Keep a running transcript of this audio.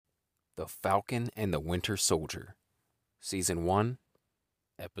The Falcon and the Winter Soldier, Season 1,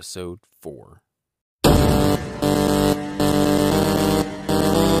 Episode 4.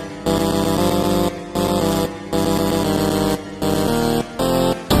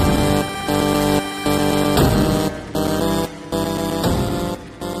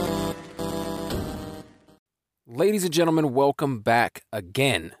 Ladies and gentlemen, welcome back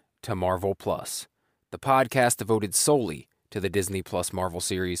again to Marvel Plus, the podcast devoted solely to the Disney Plus Marvel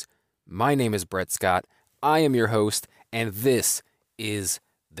series. My name is Brett Scott. I am your host, and this is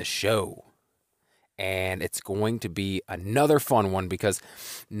the show. And it's going to be another fun one because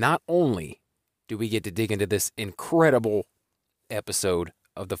not only do we get to dig into this incredible episode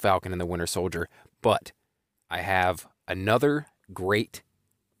of The Falcon and the Winter Soldier, but I have another great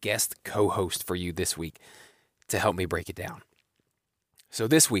guest co-host for you this week to help me break it down. So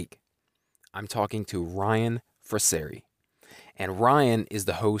this week, I'm talking to Ryan Fraseri. And Ryan is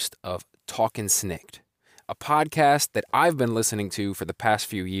the host of Talkin' Snikt, a podcast that I've been listening to for the past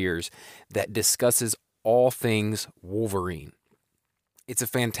few years that discusses all things Wolverine. It's a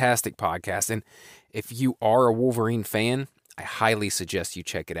fantastic podcast, and if you are a Wolverine fan, I highly suggest you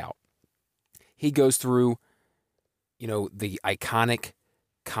check it out. He goes through, the iconic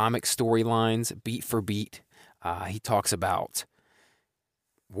comic storylines beat for beat. He talks about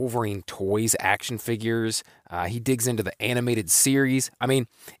Wolverine toys, action figures. He digs into the animated series. I mean,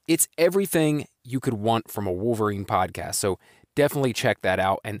 it's everything you could want from a Wolverine podcast. So definitely check that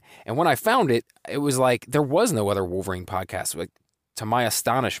out. And when I found it, it was like there was no other Wolverine podcast. Like, to my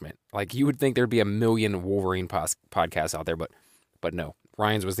astonishment, like you would think there'd be a million Wolverine podcasts out there, but no,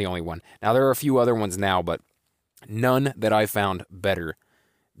 Ryan's was the only one. Now there are a few other ones now, but none that I found better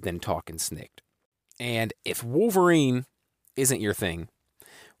than Talkin' Snikt. And if Wolverine isn't your thing,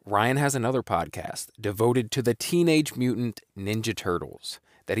 Ryan has another podcast devoted to the Teenage Mutant Ninja Turtles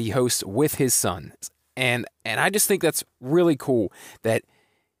that he hosts with his sons. And I just think that's really cool that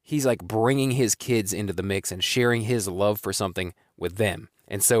he's like bringing his kids into the mix and sharing his love for something with them.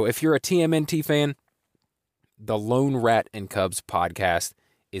 And so if you're a TMNT fan, the Lone Rat and Cubs podcast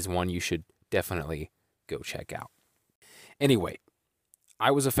is one you should definitely go check out. Anyway,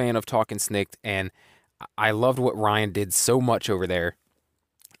 I was a fan of Talkin' Snikt, and I loved what Ryan did so much over there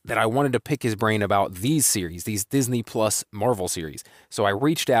that I wanted to pick his brain about these series, these Disney Plus Marvel series. So I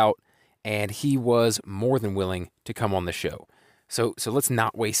reached out, and he was more than willing to come on the show. So let's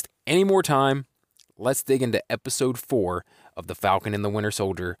not waste any more time. Let's dig into Episode 4 of The Falcon and the Winter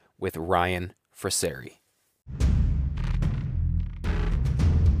Soldier with Ryan Fraseri.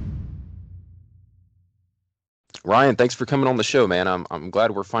 Ryan, thanks for coming on the show, man. I'm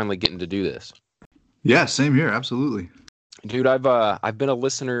glad we're finally getting to do this. Yeah, same here. Absolutely. Dude, I've been a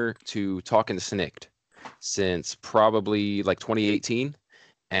listener to Talkin' Snikt since probably like 2018,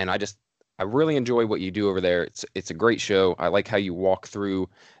 and I really enjoy what you do over there. It's a great show. I like how you walk through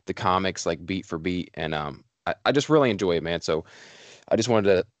the comics like beat for beat, and I just really enjoy it, man. So I just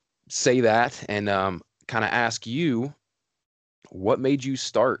wanted to say that and kind of ask you, what made you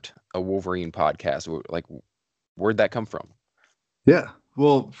start a Wolverine podcast? Like, where'd that come from? Yeah.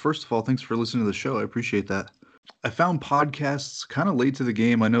 Well, first of all, thanks for listening to the show. I appreciate that. I found podcasts kind of late to the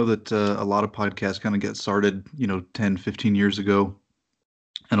game. I know that a lot of podcasts kind of get started, 10, 15 years ago.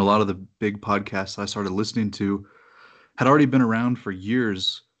 And a lot of the big podcasts I started listening to had already been around for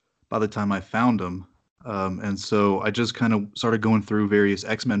years by the time I found them. And so I just kind of started going through various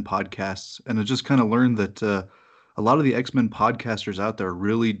X-Men podcasts. And I just kind of learned that a lot of the X-Men podcasters out there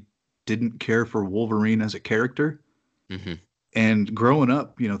really didn't care for Wolverine as a character. Mm-hmm. And growing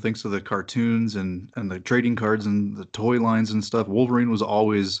up, thanks to the cartoons and the trading cards and the toy lines and stuff, Wolverine was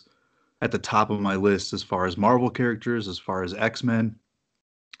always at the top of my list as far as Marvel characters, as far as X-Men.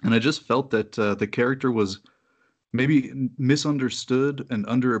 And I just felt that the character was maybe misunderstood and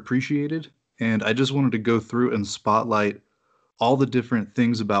underappreciated. And I just wanted to go through and spotlight all the different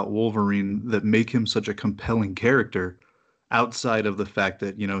things about Wolverine that make him such a compelling character outside of the fact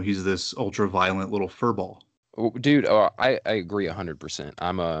that, he's this ultra-violent little furball. Dude, I agree 100%.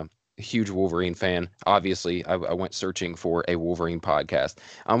 I'm a huge Wolverine fan. Obviously, I went searching for a Wolverine podcast.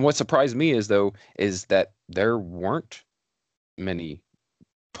 What surprised me is that there weren't many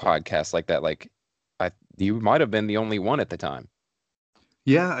podcasts like that. Like, you might have been the only one at the time.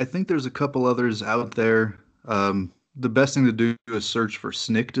 Yeah, I think there's a couple others out there. The best thing to do is search for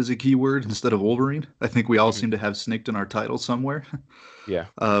Snikt as a keyword instead of Wolverine. I think we all seem to have Snikt in our title somewhere. Yeah.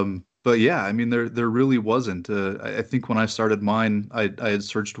 But yeah, I mean, there really wasn't. I think when I started mine, I had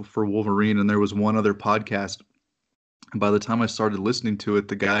searched for Wolverine, and there was one other podcast. And by the time I started listening to it,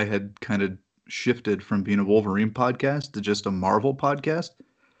 the guy had kind of shifted from being a Wolverine podcast to just a Marvel podcast.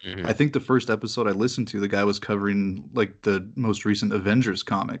 Hmm. I think the first episode I listened to, the guy was covering like the most recent Avengers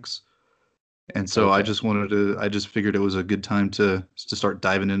comics. And so Okay. I just figured it was a good time to start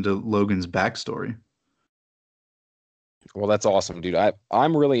diving into Logan's backstory. Well, that's awesome, dude.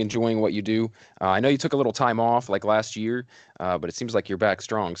 I'm really enjoying what you do. I know you took a little time off like last year, but it seems like you're back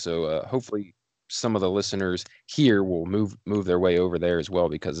strong. So hopefully some of the listeners here will move their way over there as well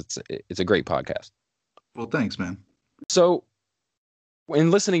because it's a great podcast. Well, thanks, man. So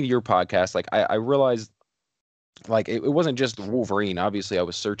in listening to your podcast, like I realized like it wasn't just Wolverine. Obviously, I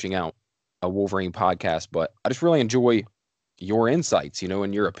was searching out a Wolverine podcast, but I just really enjoy your insights,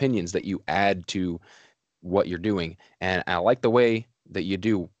 and your opinions that you add to what you're doing. And I like the way that you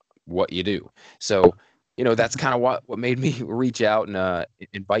do what you do. So, that's kind of what made me reach out and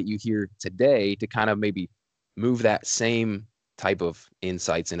invite you here today to kind of maybe move that same type of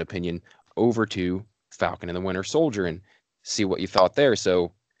insights and opinion over to Falcon and the Winter Soldier and see what you thought there.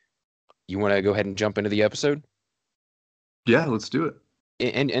 So, you want to go ahead and jump into the episode? Yeah, let's do it.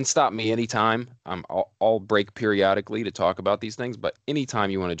 And stop me anytime. I'll break periodically to talk about these things, but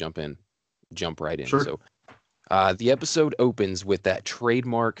anytime you want to jump in, jump right in. Sure. So the episode opens with that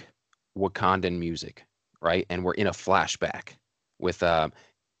trademark Wakandan music, right? And we're in a flashback with how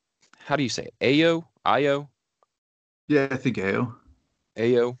do you say it? Ayo, Io, Yeah, I think AO.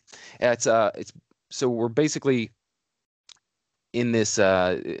 Ayo. It's so we're basically in this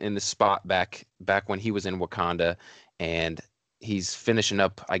spot back when he was in Wakanda, and he's finishing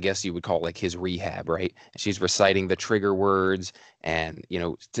up, I guess you would call it like his rehab, right? She's reciting the trigger words, and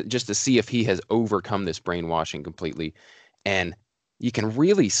just to see if he has overcome this brainwashing completely. And you can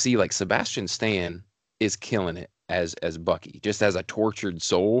really see like Sebastian Stan is killing it as Bucky, just as a tortured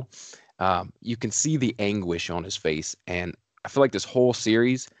soul. You can see the anguish on his face, and I feel like this whole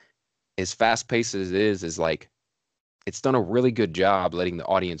series, as fast paced as it is like it's done a really good job letting the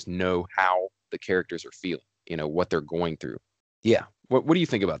audience know how the characters are feeling, what they're going through. Yeah. What do you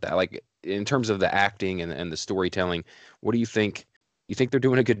think about that? Like in terms of the acting and the storytelling, what do you think? You think they're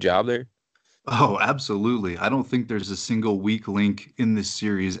doing a good job there? Oh, absolutely. I don't think there's a single weak link in this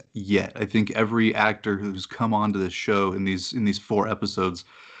series yet. I think every actor who's come onto this show in these four episodes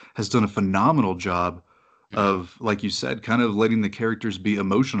has done a phenomenal job Hmm. of, like you said, kind of letting the characters be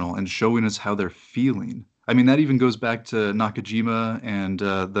emotional and showing us how they're feeling. I mean, that even goes back to Nakajima and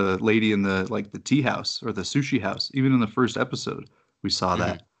the lady in the like the tea house or the sushi house. Even in the first episode, we saw Hmm.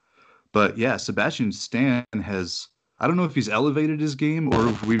 that. But yeah, Sebastian Stan has, I don't know if he's elevated his game or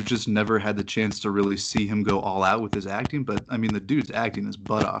if we've just never had the chance to really see him go all out with his acting. But I mean, the dude's acting his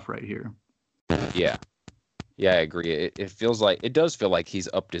butt off right here. Yeah. Yeah, I agree. It feels like it does feel like he's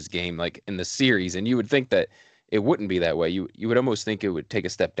upped his game like in the series, and you would think that it wouldn't be that way. You would almost think it would take a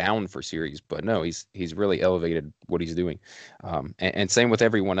step down for series, but no, he's really elevated what he's doing. And same with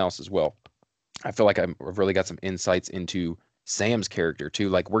everyone else as well. I feel like I've really got some insights into Sam's character too.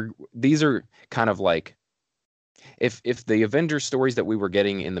 Like these are kind of like if the Avengers stories that we were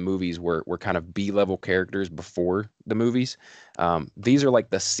getting in the movies were kind of B-level characters before the movies, these are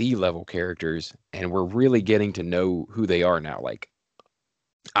like the C-level characters, and we're really getting to know who they are now. Like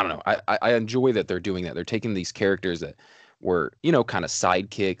I don't know, I enjoy that they're doing that. They're taking these characters that were kind of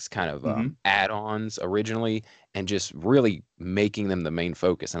sidekicks, kind of Hmm. add-ons originally, and just really making them the main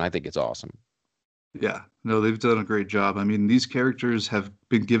focus. And I think it's awesome. Yeah, no, they've done a great job. I mean, these characters have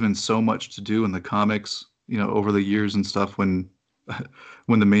been given so much to do in the comics, over the years and stuff when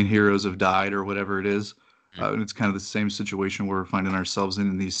when the main heroes have died or whatever it is. And it's kind of the same situation we're finding ourselves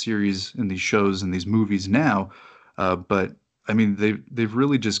in these series, in these shows, in these movies now. But I mean, they've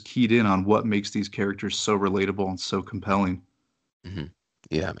really just keyed in on what makes these characters so relatable and so compelling. Hmm.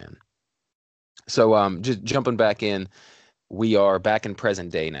 Yeah, man. So just jumping back in, we are back in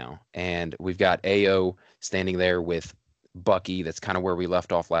present day now, and we've got AO standing there with Bucky. That's kind of where we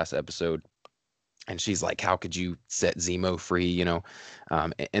left off last episode. And she's like, "How could you set Zemo free?"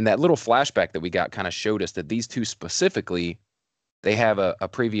 And that little flashback that we got kind of showed us that these two specifically, they have a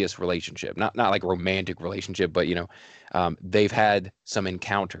previous relationship, not like a romantic relationship, but they've had some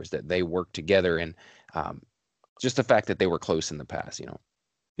encounters that they worked together, and um, just the fact that they were close in the past.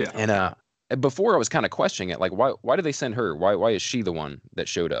 Yeah. And before I was kind of questioning it, like why did they send her? Why is she the one that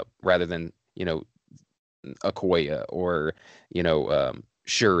showed up rather than Okoye or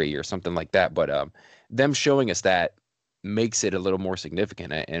Shuri or something like that? But them showing us that makes it a little more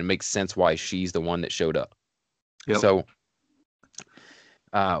significant, and it makes sense why she's the one that showed up. Yep. So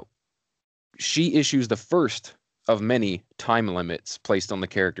uh, she issues the first of many time limits placed on the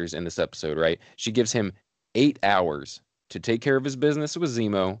characters in this episode. Right? She gives him 8 hours to take care of his business with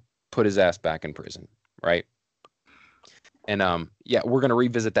Zemo, put his ass back in prison. Right? And yeah, we're gonna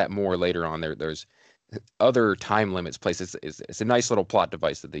revisit that more later on. There's other time limits placed. It's a nice little plot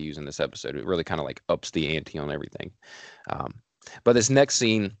device that they use in this episode. It really kind of like ups the ante on everything. Um, but this next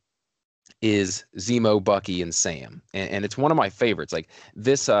scene is Zemo, Bucky, and Sam, and it's one of my favorites. Like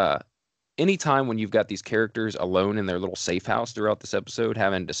this, anytime when you've got these characters alone in their little safe house throughout this episode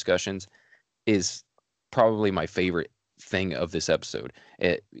having discussions is probably my favorite thing of this episode.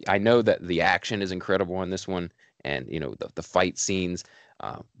 I know that the action is incredible in this one, and the fight scenes,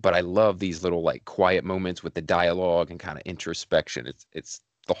 but I love these little like quiet moments with the dialogue and kind of introspection. It's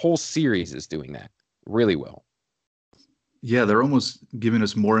the whole series is doing that really well. Yeah, they're almost giving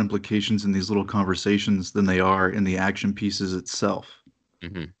us more implications in these little conversations than they are in the action pieces itself.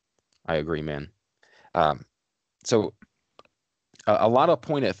 Hmm. I agree, man. Um, so a lot of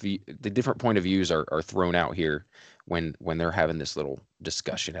the different point of views are thrown out here when they're having this little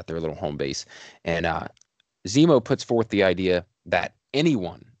discussion at their little home base, and Zemo puts forth the idea that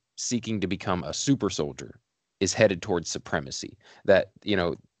anyone seeking to become a super soldier is headed towards supremacy. That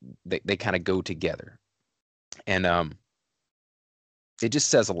they kind of go together, and it just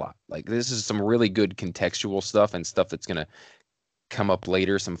says a lot. Like this is some really good contextual stuff and stuff that's gonna come up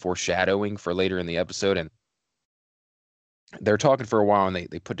later, some foreshadowing for later in the episode, and they're talking for a while, and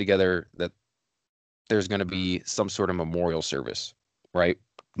they put together that there's going to be some sort of memorial service, right?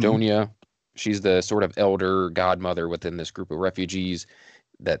 Mhm. Donia, she's the sort of elder godmother within this group of refugees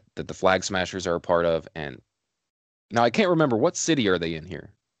that the Flag Smashers are a part of. And now I can't remember what city are they in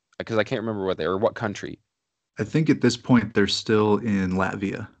here because I can't remember what country. I think at this point they're still in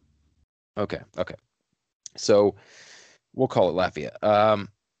Latvia. Okay, okay. So we'll call it Latvia.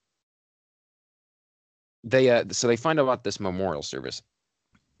 They find out about this memorial service,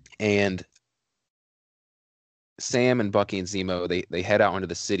 and Sam and Bucky and Zemo they head out into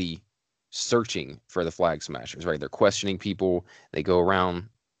the city searching for the Flag Smashers. Right, they're questioning people. They go around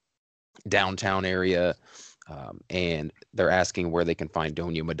downtown area, and they're asking where they can find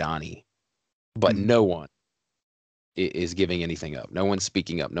Donya Madani, but Mhm. no one is giving anything up. No one's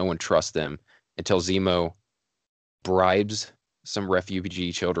speaking up. No one trusts them until Zemo bribes some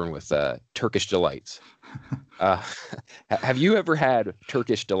refugee children with Turkish delights. Uh, have you ever had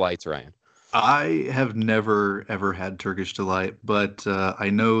Turkish delights, Ryan? I have never ever had Turkish delight, but I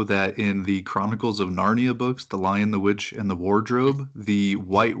know that in the Chronicles of Narnia books, The Lion, the Witch, and the Wardrobe, the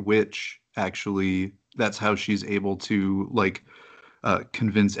White Witch actually, that's how she's able to like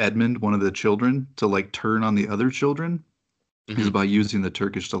convince Edmund, one of the children, to like turn on the other children, is Hmm. by using the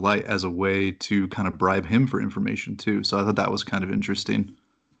Turkish delight as a way to kind of bribe him for information too. So I thought that was kind of interesting.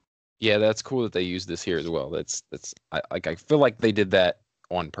 Yeah, that's cool that they use this here as well. I feel like they did that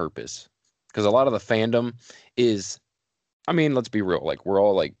on purpose because a lot of the fandom is, I mean, let's be real, like we're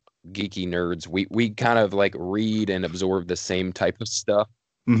all like geeky nerds. We kind of like read and absorb the same type of stuff,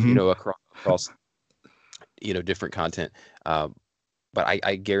 Hmm. across different content. Um, but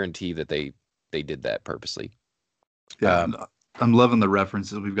I guarantee that they did that purposely. Yeah, Um, and I'm loving the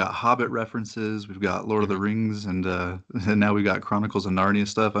references. We've got Hobbit references, we've got Lord of the mhm. Rings, and and now we got Chronicles of Narnia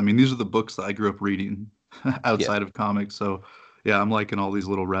stuff. I mean, these are the books that I grew up reading Yeah. outside of comics. So, yeah, I'm liking all these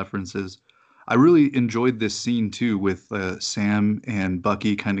little references. I really enjoyed this scene too with Sam and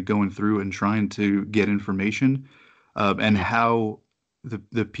Bucky kind of going through and trying to get information, and Hmm. how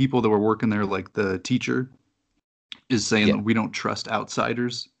the people that were working there, like the teacher, is saying Yeah. that we don't trust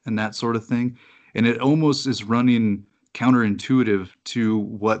outsiders and that sort of thing. And it almost is running counterintuitive to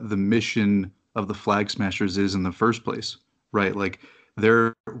what the mission of the Flag Smashers is in the first place, right? Like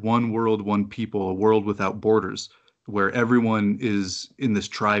they're one world, one people, a world without borders, where everyone is in this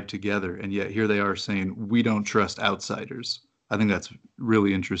tribe together. And yet here they are saying, we don't trust outsiders. I think that's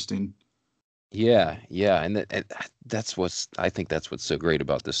really interesting. Yeah, yeah, and that's what's I think that's what's so great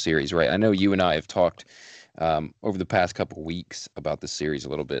about this series, right? I know you and I have talked over the past couple weeks about this series a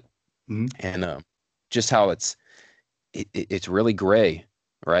little bit, Mhm. and just how it's really gray,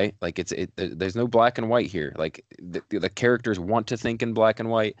 right? Like there's no black and white here. Like the characters want to think in black and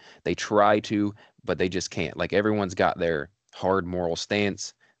white, they try to, but they just can't. Like everyone's got their hard moral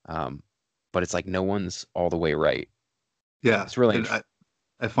stance, um, but it's like no one's all the way right. Yeah. It's really And interesting.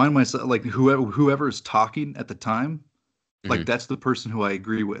 I find myself like whoever is talking at the time, like Hmm. that's the person who I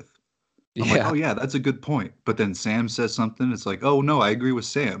agree with. I'm like, Yeah, oh yeah, that's a good point. But then Sam says something, it's like, oh no, I agree with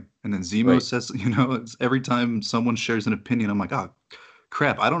Sam. And then Zemo right. says, it's every time someone shares an opinion, I'm like, oh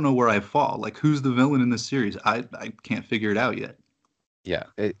crap, I don't know where I fall. Like, who's the villain in this series? I can't figure it out yet. Yeah,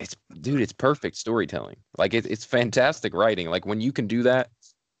 it's dude, it's perfect storytelling. Like it's fantastic writing. Like when you can do that,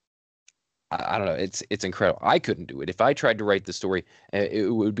 I don't know, it's incredible. I couldn't do it. If I tried to write the story,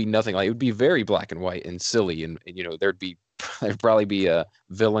 it would be nothing. Like it would be very black and white and silly, and there'd be there'd probably be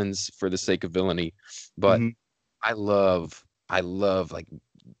villains for the sake of villainy, but Hmm. I love like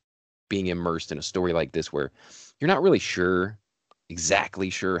being immersed in a story like this where you're not really exactly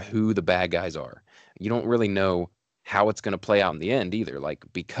sure who the bad guys are. You don't really know how it's going to play out in the end either. Like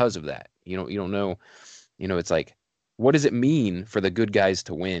because of that, you don't know. It's like, what does it mean for the good guys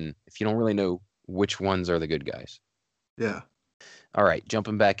to win if you don't really know which ones are the good guys? Yeah. All right,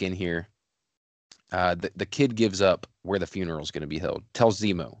 jumping back in here. The kid gives up where the funeral is going to be held, tells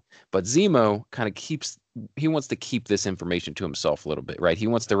Zemo, but Zemo kind of he wants to keep this information to himself a little bit, right? He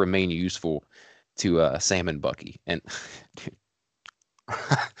wants to remain useful to Sam and Bucky. And dude,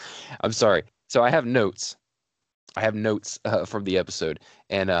 I'm sorry. So I have notes from the episode,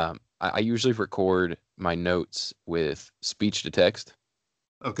 and I usually record my notes with speech to text,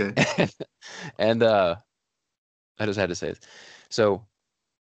 Okay. and I just had to say this. So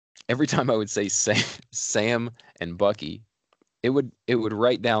every time I would say Sam and Bucky, it would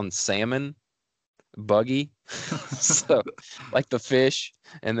write down salmon, buggy, so like the fish,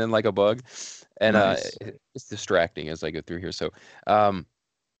 and then like a bug, and Nice. it's distracting as I go through here. So, um,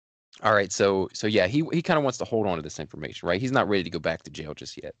 all right, so yeah, he kind of wants to hold on to this information, right? He's not ready to go back to jail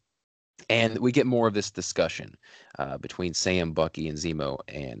just yet. And we get more of this discussion between Sam, Bucky, and Zemo.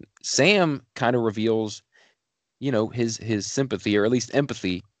 And Sam kind of reveals, his sympathy or at least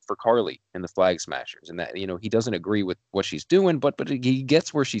empathy for Carly and the Flag Smashers, and that he doesn't agree with what she's doing, but he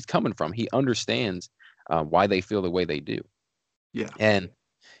gets where she's coming from. He understands why they feel the way they do. Yeah. And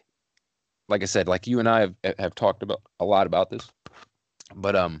like I said, like you and I have talked about a lot about this,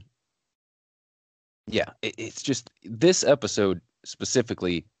 but yeah, it's just this episode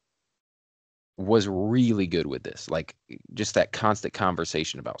specifically was really good with this. Like just that constant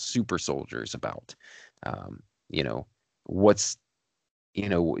conversation about super soldiers, about you know, what's you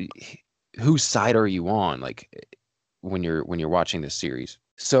know, whose side are you on? Like when you're watching this series.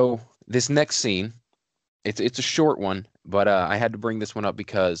 So this next scene, it's a short one, but I had to bring this one up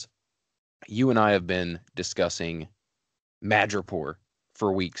because you and I have been discussing Madripoor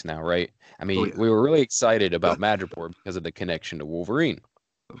for weeks now, right? I Oh mean, yeah. we were really excited about Madripoor because of the connection to Wolverine.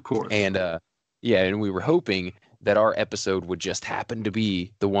 Of course. And yeah, and we were hoping that our episode would just happen to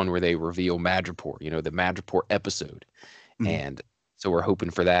be the one where they reveal Madripoor, the Madripoor episode. Mhm. And so we're hoping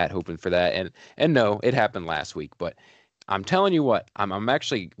for that. And no, it happened last week, but I'm telling you what, I'm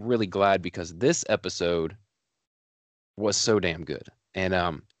actually really glad because this episode was so damn good.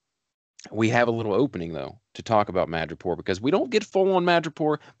 And we have a little opening though to talk about Madripoor because we don't get full on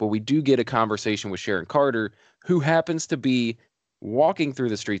Madripoor, but we do get a conversation with Sharon Carter, who happens to be walking through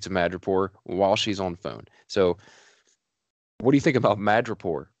the streets of Madripoor while she's on phone. So, what do you think about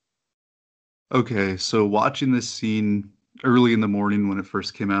Madripoor? Okay, so watching this scene early in the morning when it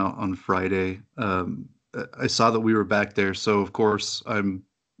first came out on Friday, I saw that we were back there. So of course I'm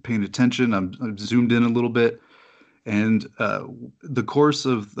paying attention. I'm zoomed in a little bit, and the course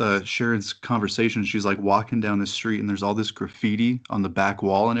of Sharon's conversation, she's like walking down the street, and there's all this graffiti on the back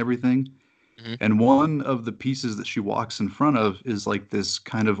wall and everything. Hmm. And one of the pieces that she walks in front of is like this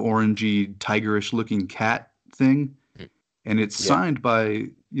kind of orangey, tigerish looking cat thing, and it's Yeah. signed by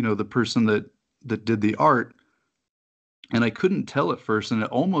the person that did the art. And I couldn't tell at first, and it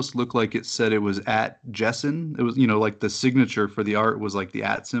almost looked like it said it was at Jessen. It was, like the signature for the art was like the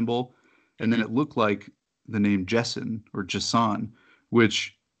at symbol, and then Hmm. it looked like the name Jessen or Jessan,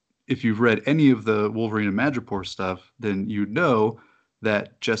 which, if you've read any of the Wolverine and Madripoor stuff, then you know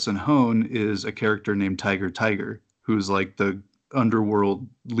that Jessen Hone is a character named Tiger, who's like the underworld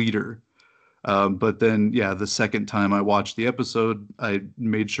leader. But then, yeah, the second time I watched the episode, I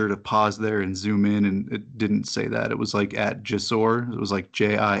made sure to pause there and zoom in, and it didn't say that. It was like at Jissor. It was like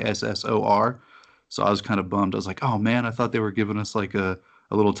Jissor. So I was kind of bummed. I was like, oh man, I thought they were giving us like a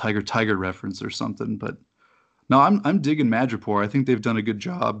little Tiger reference or something. But no, I'm digging Madripoor. I think they've done a good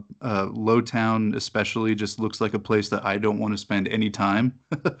job. Lowtown especially just looks like a place that I don't want to spend any time.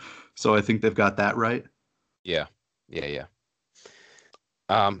 So I think they've got that right. Yeah. Yeah. Yeah.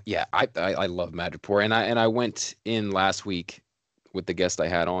 Yeah, I love Madripoor, and I went in last week with the guest I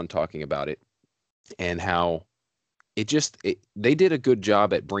had on talking about it and how they did a good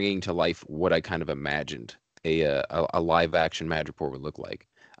job at bringing to life what I kind of imagined a live action Madripoor would look like.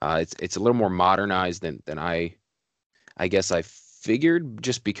 It's a little more modernized than I guess I figured,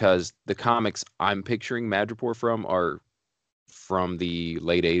 just because the comics I'm picturing Madripoor from are from the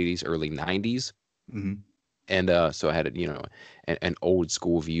late 80s, early 90s. Hmm. And so I had an old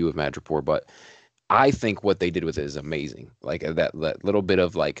school view of Madripoor, but I think what they did with it is amazing. Like that little bit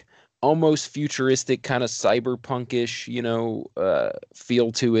of like almost futuristic kind of cyberpunkish,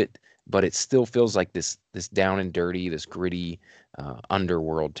 feel to it, but it still feels like this down and dirty, this gritty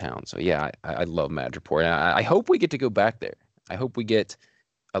underworld town. So yeah, I love Madripoor, and I hope we get to go back there. I hope we get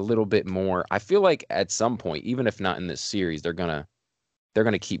a little bit more. I feel like at some point, even if not in this series, they're gonna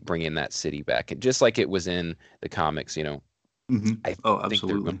keep bringing that city back, and just like it was in the comics. Hmm. I Oh, think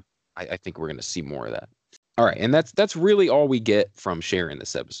they're going. absolutely. I think we're gonna see more of that. All right, and that's really all we get from Sharon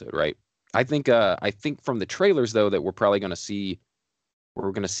this episode, right? I think from the trailers though that we're gonna see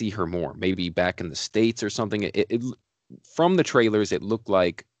her more, maybe back in the States or something. From the trailers it looked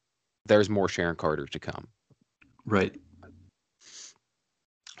like there's more Sharon Carter to come. Right.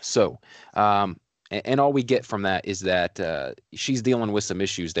 So, and all we get from that is that she's dealing with some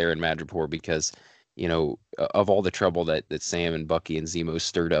issues there in Madripoor because, of all the trouble that Sam and Bucky and Zemo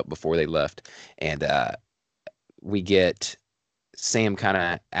stirred up before they left, and we get Sam kind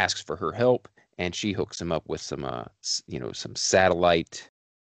of asks for her help, and she hooks him up with some satellite.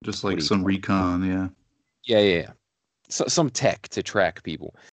 Just What like do you some call it? recon, yeah. Yeah, yeah, yeah. So, some tech to track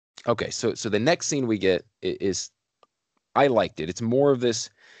people. Okay, so the next scene we get is I liked it. It's more of this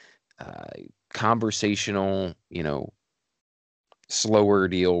uh, conversational, slower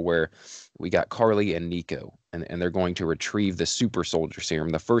deal where we got Carly and Nico, and they're going to retrieve the super soldier serum,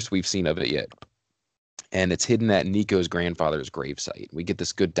 the first we've seen of it yet. And it's hidden at Nico's grandfather's gravesite. We get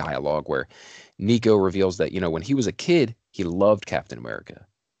this good dialogue where Nico reveals that, when he was a kid, he loved Captain America.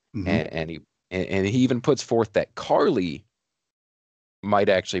 Hmm. And he even puts forth that Carly might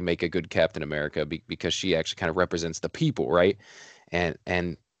actually make a good Captain America because she actually kind of represents the people, right? And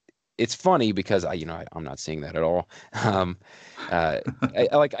it's funny because I'm not seeing that at all. Um, uh,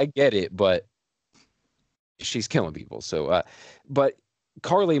 I get it, but she's killing people. So, but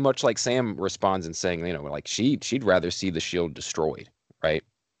Carly, much like Sam, responds in saying, like she'd rather see the shield destroyed, right?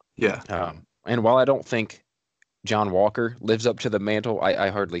 Yeah. And while I don't think John Walker lives up to the mantle, I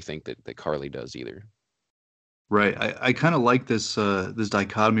hardly think that Carly does either. Right. I kind of like this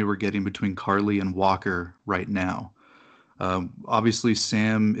dichotomy we're getting between Carly and Walker right now. Obviously,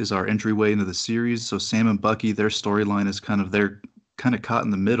 Sam is our entryway into the series, so Sam and Bucky, their storyline is they're kind of caught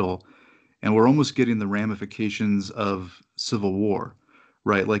in the middle, and we're almost getting the ramifications of Civil War,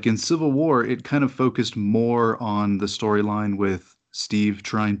 right? Like in Civil War, it kind of focused more on the storyline with Steve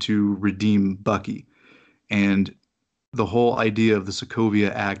trying to redeem Bucky, and the whole idea of the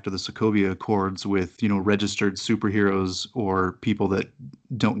Sokovia Act or the Sokovia Accords with, registered superheroes or people that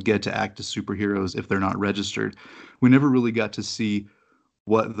don't get to act as superheroes if they're not registered. We never really got to see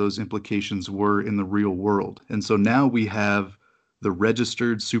what those implications were in the real world. And so now we have the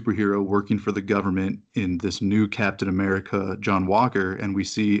registered superhero working for the government in this new Captain America, John Walker, and we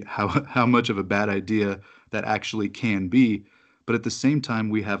see how much of a bad idea that actually can be. But at the same time,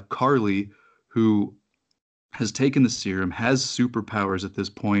 we have Carly, who has taken the serum, has superpowers at this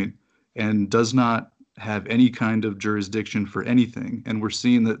point, and does not have any kind of jurisdiction for anything. And we're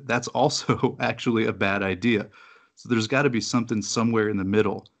seeing that that's also actually a bad idea. So there's got to be something somewhere in the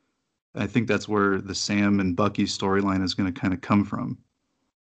middle. I think that's where the Sam and Bucky storyline is going to kind of come from.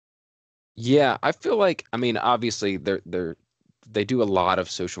 Yeah, I feel like, I mean, obviously they do a lot of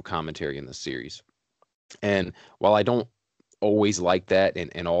social commentary in this series. And while I don't always like that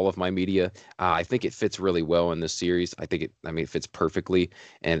in all of my media, I think it fits really well in this series. I mean, it fits perfectly,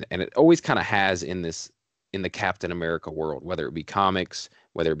 and it always kind of has in the Captain America world, whether it be comics,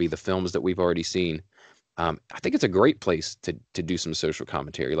 whether it be the films that we've already seen. I think it's a great place to do some social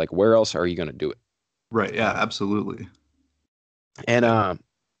commentary. Like, where else are you going to do it? Right. Yeah, Um, absolutely. and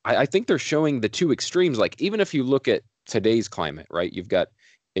I think they're showing the two extremes. Like, even if you look at today's climate, right? You've got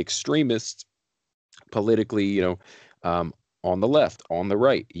extremists politically, um, on the left, on the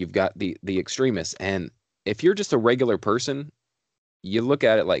right. You've got the extremists, and if you're just a regular person, you look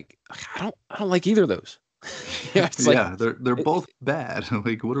at it like I don't like either of those. It's like Yeah, they're both bad.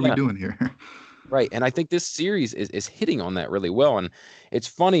 Like, what are we yeah, doing here? right. And I think this series is hitting on that really well. And it's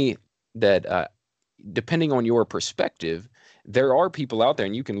funny that depending on your perspective, there are people out there,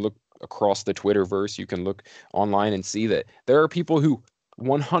 and you can look across the Twitterverse, you can look online and see that there are people who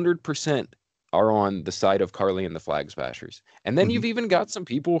 100% are on the side of Carly and the Flag Smashers. And then Hmm. you've even got some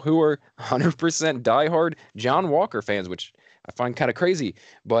people who are 100% diehard John Walker fans, which I find kind of crazy.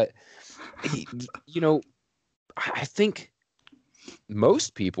 But, he, you know, I think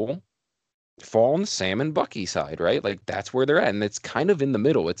most people fall on the Sam and Bucky side, right? Like that's where they're at. And it's kind of in the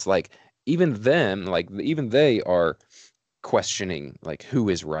middle. It's like even them, like even they are questioning like who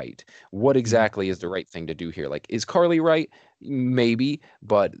is right, what Hmm. exactly is the right thing to do here. Like, is Carly right? Maybe,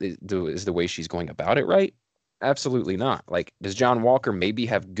 but is the way she's going about it right? Absolutely not. Like, does John Walker maybe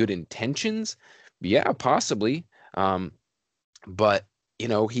have good intentions? Yeah, possibly. um but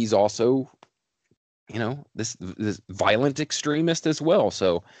he's also, this violent extremist as well.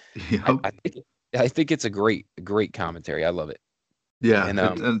 So I, Yep. I think I think it's a great commentary. I love it. Yeah,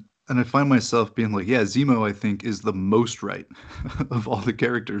 And and I find myself being like, yeah, Zemo, I think, is the most right of all the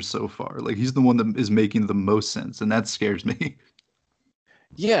characters so far. Like he's the one that is making the most sense, and that scares me.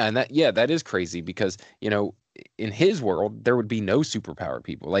 that is crazy because, in his world there would be no superpower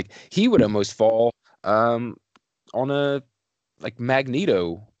people. Like he would almost fall um on a like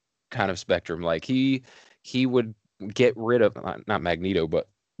Magneto kind of spectrum. Like he would get rid of not Magneto, but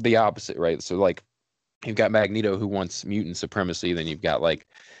the opposite, right? So like you've got Magneto who wants mutant supremacy, then you've got like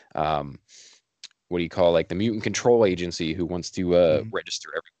um what do you call, like the mutant control agency who wants to Mhm. register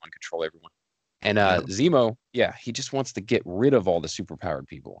everyone, control everyone. And Yeah, Zemo, yeah, he just wants to get rid of all the superpowered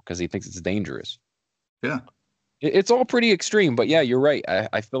people because he thinks it's dangerous. yeah, It's all pretty extreme, but yeah, you're right.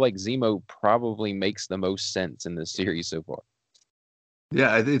 I feel like Zemo probably makes the most sense in this series so far.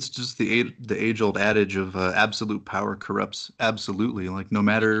 yeah. It's just the age-old adage of absolute power corrupts absolutely. Like no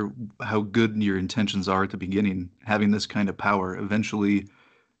matter how good your intentions are at the beginning, having this kind of power eventually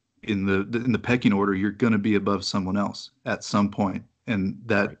in the pecking order, you're going to be above someone else at some point, and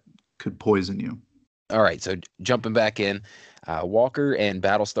that Right. could poison you. All right, so jumping back in, Walker and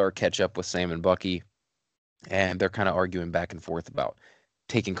Battlestar catch up with Sam and Bucky, and they're kind of arguing back and forth about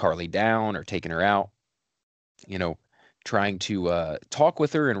taking Carly down or taking her out. You know, trying to talk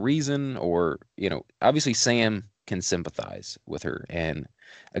with her and reason, or obviously Sam can sympathize with her, and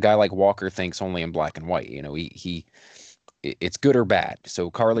a guy like Walker thinks only in black and white. It's good or bad. So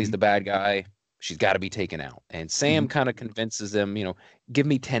Carly's Mhm. the bad guy. She's got to be taken out. And Sam Mhm. kind of convinces them, give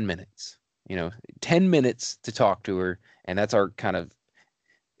me 10 minutes, you know, 10 minutes to talk to her. And that's our kind of,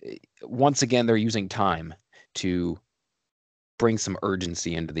 once again, they're using time to bring some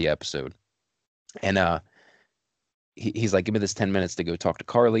urgency into the episode. And he's like, give me this 10 minutes to go talk to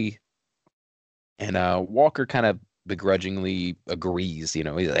Carly. And Walker kind of begrudgingly agrees, he's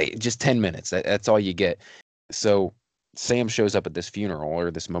like, just 10 minutes. That's all you get. So Sam shows up at this funeral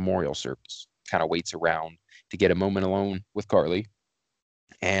or this memorial service, kind of waits around to get a moment alone with Carly.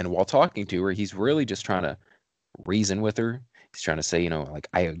 And while talking to her, he's really just trying to reason with her. He's trying to say, like,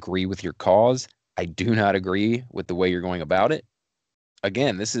 I agree with your cause. I do not agree with the way you're going about it.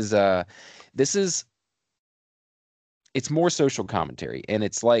 Again, this is it's more social commentary. And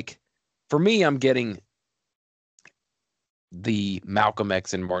it's like, for me, I'm getting the Malcolm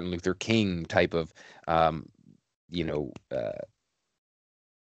X and Martin Luther King type of um, you know,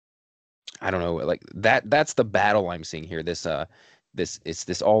 I don't know, like that's the battle I'm seeing here. This it's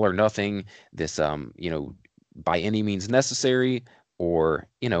this all or nothing, this by any means necessary, or,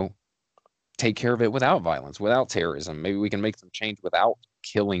 take care of it without violence, without terrorism. Maybe we can make some change without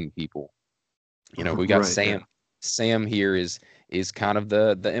killing people. We got Right, Sam. yeah. Sam here is kind of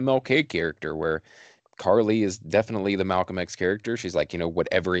the MLK character, where Carly is definitely the Malcolm X character. She's like,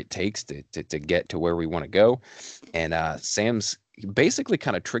 whatever it takes to get to where we want to go. And Sam's basically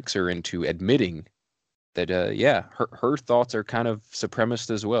kind of tricks her into admitting that, yeah, her thoughts are kind of supremacist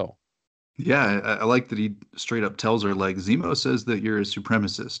as well. Yeah, I like that he straight up tells her like Zemo says that you're a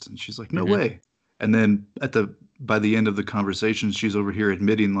supremacist, and she's like, no Hmm. way. And then by the end of the conversation, she's over here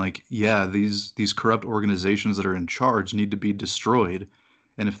admitting like, yeah, these corrupt organizations that are in charge need to be destroyed,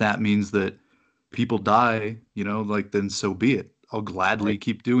 and if that means that people die, like then so be it. I'll gladly Right.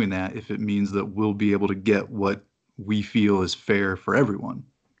 keep doing that if it means that we'll be able to get what we feel is fair for everyone.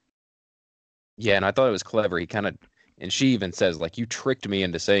 Yeah, and I thought it was clever. And she even says, like, you tricked me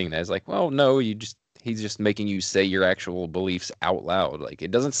into saying that. It's like, well, no, he's just making you say your actual beliefs out loud. Like,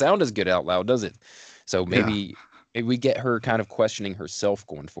 it doesn't sound as good out loud, does it? So Yeah. maybe we get her kind of questioning herself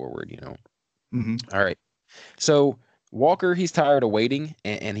going forward. Hmm. All right. So Walker, he's tired of waiting,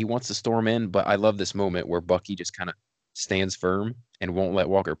 and he wants to storm in, but I love this moment where Bucky just kind of stands firm and won't let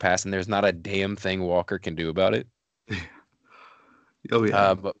Walker pass, and there's not a damn thing Walker can do about it. Oh yeah.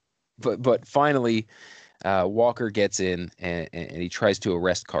 Uh, but but finally, Walker gets in, and he tries to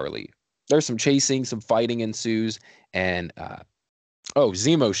arrest Carly. There's some chasing, some fighting ensues, and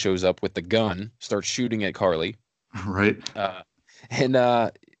Zemo shows up with the gun, starts shooting at Carly. Right. Uh,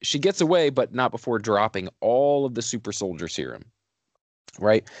 and she gets away, but not before dropping all of the super soldier serum.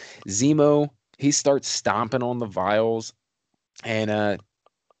 Right? Zemo, he starts stomping on the vials and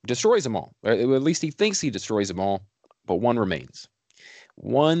destroys them all. Or at least he thinks he destroys them all, but one remains.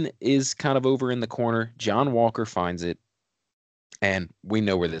 One is kind of over in the corner. John Walker finds it, and we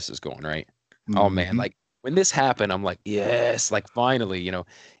know where this is going, right? Oh man, Hmm. like when this happened, I'm like, yes, like finally,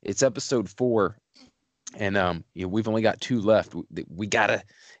 it's episode 4. And we've only got two left. We gotta,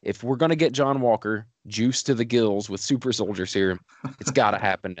 if we're gonna get John Walker juiced to the gills with super soldier serum, it's gotta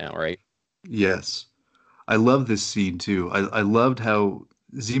happen now, right? Yes. I love this scene too. I loved how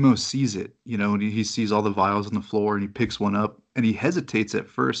Zemo sees it, and he sees all the vials on the floor and he picks one up and he hesitates at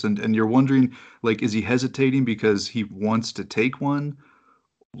first. And you're wondering, like, is he hesitating because he wants to take one?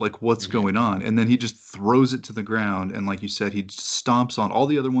 Like, what's Hmm. going on? And then he just throws it to the ground. And like you said, he stomps on all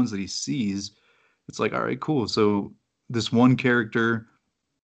the other ones that he sees. It's like, all right, cool. So this one character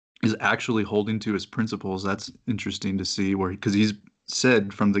is actually holding to his principles. That's interesting to see where, because he's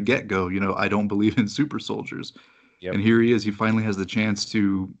said from the get-go, I don't believe in super soldiers. Yep. And here he is. He finally has the chance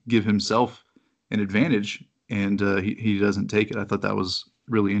to give himself an advantage, and he doesn't take it. I thought that was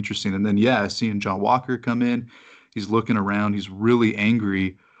really interesting. And then, yeah, seeing John Walker come in, he's looking around. He's really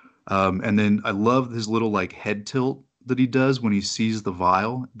angry. And then I love his little like head tilt that he does when he sees the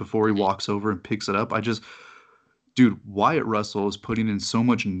vial before he Hmm. walks over and picks it up. Dude, Wyatt Russell is putting in so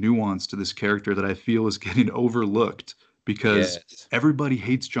much nuance to this character that I feel is getting overlooked because Yes. everybody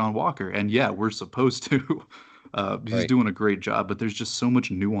hates John Walker. And yeah, we're supposed to. He's Right. doing a great job, but there's just so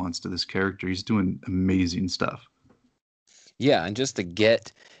much nuance to this character. He's doing amazing stuff. Yeah, and just to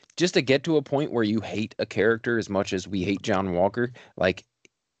get to a point where you hate a character as much as we hate John Walker, like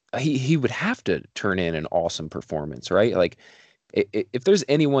he would have to turn in an awesome performance, right? Like if there's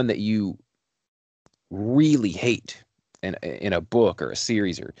anyone that you really hate in a book or a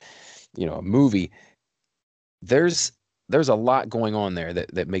series or a movie, there's there's a lot going on there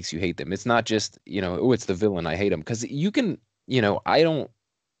that makes you hate them. It's not just, oh, it's the villain, I hate him. Because you can, I don't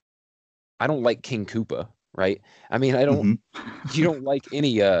like King Koopa, right? I mean, I don't Hmm. you don't like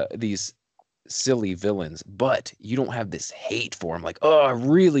any these silly villains, but you don't have this hate for him, like, oh, I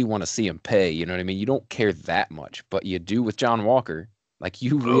really want to see him pay. You know what I mean? You don't care that much, but you do with John Walker. Like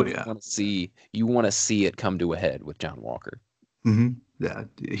you Oh really yeah. want to see it come to a head with John Walker. Hmm. Yeah.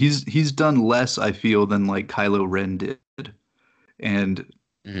 He's done less, I feel, than like Kylo Ren did. And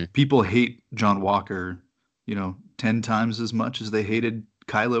Hmm. people hate John Walker, 10 times as much as they hated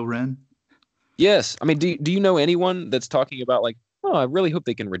Kylo Ren. Yes, I mean, do you know anyone that's talking about like, oh, I really hope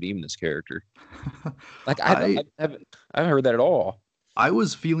they can redeem this character? Like I I haven't heard that at all. I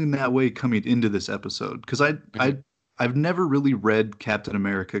was feeling that way coming into this episode because Hmm. I've never really read Captain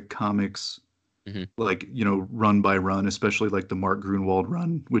America comics Hmm. like, run by run, especially like the Mark Grunwald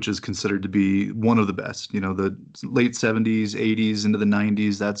run, which is considered to be one of the best, the late 70s, 80s into the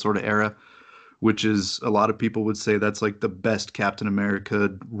 90s, that sort of era, which is a lot of people would say that's like the best Captain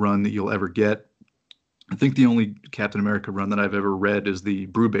America run that you'll ever get. I think the only Captain America run that I've ever read is the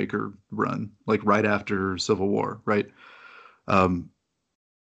Brubaker run, like right after Civil War, right? Um,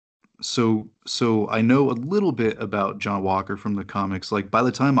 so I know a little bit about John Walker from the comics. Like by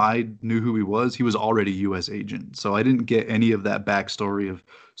the time I knew who he was already U.S. agent. So I didn't get any of that backstory of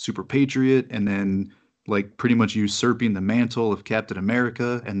Super Patriot and then like pretty much usurping the mantle of Captain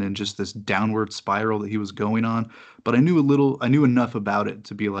America and then just this downward spiral that he was going on. But I knew enough about it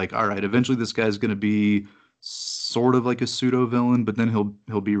to be like, all right, eventually this guy's going to be sort of like a pseudo villain, but then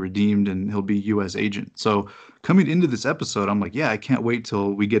he'll be redeemed and he'll be U.S. agent. So coming into this episode, I'm like, yeah, I can't wait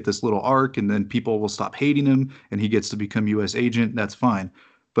till we get this little arc and then people will stop hating him and he gets to become US agent. That's fine.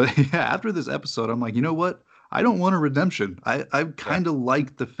 But yeah, after this episode, I'm like, you know what? I don't want a redemption. I Yeah. kind of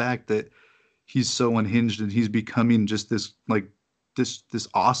like the fact that he's so unhinged and he's becoming just this like this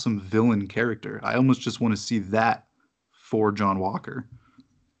awesome villain character. I almost just want to see that for John Walker.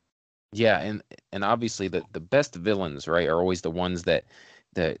 Yeah, and obviously the best villains, right, are always the ones that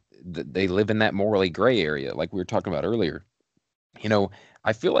they live in that morally gray area, like we were talking about earlier. You know,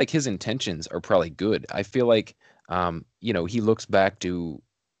 I feel like his intentions are probably good. I feel like he looks back to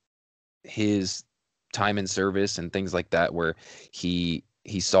his time in service and things like that where he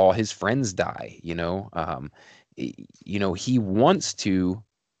saw his friends die, he wants to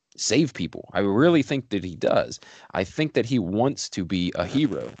save people. I really think that he does. I think that he wants to be a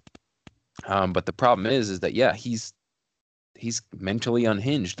hero. But the problem is that yeah, he's mentally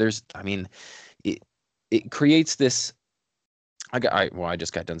unhinged. I mean, it it creates this. I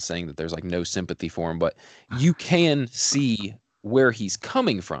just got done saying that there's like no sympathy for him, but you can see where he's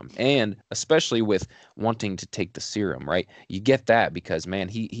coming from, and especially with wanting to take the serum, right? You get that because man,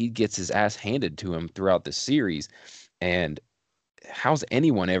 he gets his ass handed to him throughout the series, and how's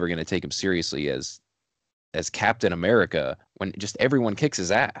anyone ever going to take him seriously as Captain America when just everyone kicks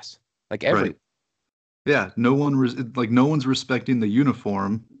his ass, like everyone. Right. Yeah, no one's respecting the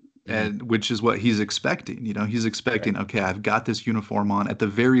uniform, Hmm. and which is what he's expecting. He's Right. expecting, okay, I've got this uniform on. At the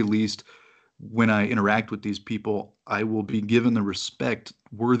very least, when I interact with these people, I will be given the respect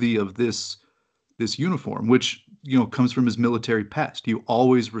worthy of this this uniform, which, comes from his military past. You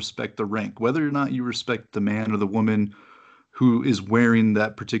always respect the rank, whether or not you respect the man or the woman who is wearing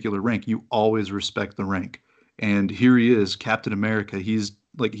that particular rank. You always respect the rank. And here he is, Captain America. He's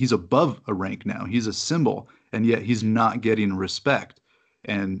above a rank now. He's a symbol, and yet he's not getting respect.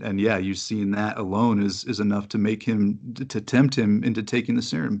 And yeah, you've seen that alone is enough to make him to tempt him into taking the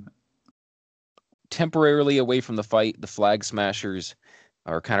serum. Temporarily away from the fight, the Flag Smashers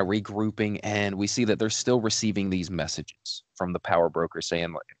are kind of regrouping, and we see that they're still receiving these messages from the power broker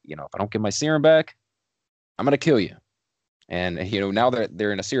saying, like, if I don't get my serum back, I'm gonna kill you. And now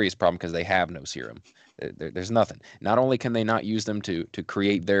they're in a serious problem because they have no serum. There's nothing. Not only can they not use them to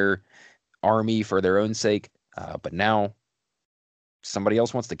create their army for their own sake, but now somebody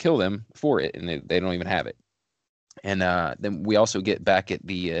else wants to kill them for it, and they don't even have it. And then we also get back at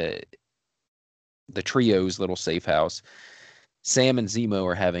the trio's little safe house. Sam and Zemo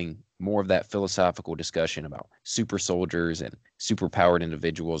are having more of that philosophical discussion about super soldiers and super powered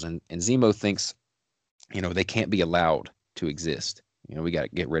individuals. And Zemo thinks, they can't be allowed to exist. We got to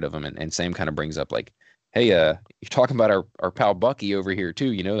get rid of them. And Sam kind of brings up like, hey, you're talking about our pal Bucky over here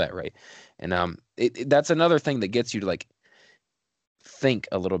too. You know that, right? And that's another thing that gets you to like think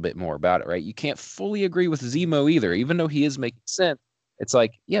a little bit more about it, right? You can't fully agree with Zemo either, even though he is making sense. It's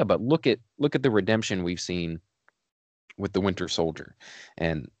like, yeah, but look at the redemption we've seen with the Winter Soldier.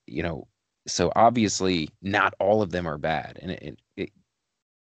 And, so obviously not all of them are bad. And it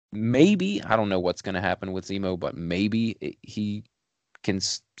maybe, I don't know what's going to happen with Zemo, but maybe he can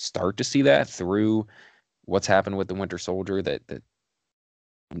start to see that through what's happened with the Winter Soldier, that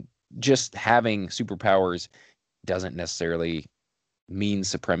just having superpowers doesn't necessarily mean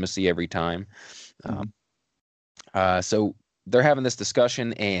supremacy every time. So they're having this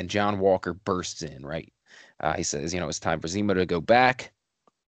discussion, and John Walker bursts in, right? He says, it's time for Zemo to go back.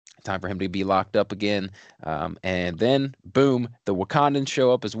 Time for him to be locked up again. And then, boom, the Wakandans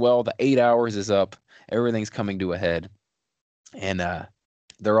show up as well. The 8 hours is up. Everything's coming to a head. And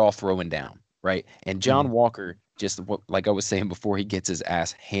they're all throwing down, right? And John Walker, just like I was saying before, he gets his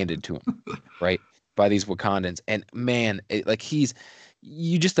ass handed to him, right? By these Wakandans. And man,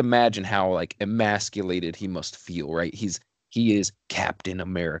 you just imagine how like emasculated he must feel, right? He is Captain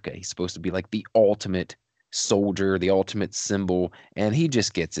America. He's supposed to be like the ultimate soldier, the ultimate symbol, and he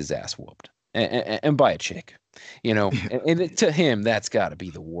just gets his ass whooped and by a chick, and to him that's got to be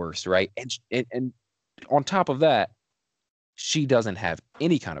the worst, right? And on top of that, she doesn't have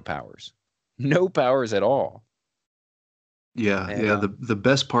any kind of powers, no powers at all. Yeah, the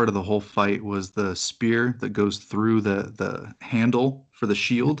best part of the whole fight was the spear that goes through the handle for the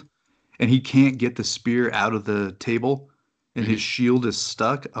shield, and he can't get the spear out of the table, and his shield is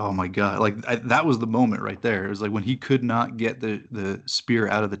stuck. Oh my God. Like that was the moment right there. It was like when he could not get the spear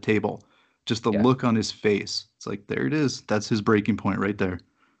out of the table, just the look on his face. It's like, there it is. That's his breaking point right there.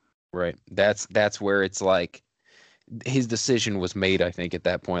 Right. That's where it's like his decision was made, I think, at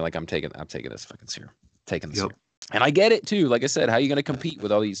that point. Like, I'm taking this fucking serum. Taking the serum. And I get it too. Like I said, how are you going to compete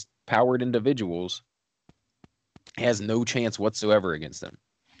with all these powered individuals? He has no chance whatsoever against them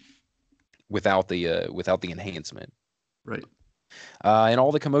without the enhancement. Right. And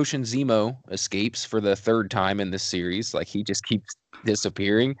all the commotion, Zemo escapes for the third time in this series. Like, he just keeps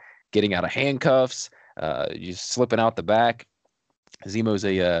disappearing, getting out of handcuffs, just slipping out the back. Zemo's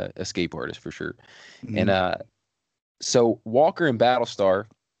a escape artist for sure. And so Walker and Battlestar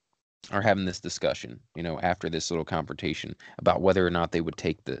are having this discussion, after this little confrontation about whether or not they would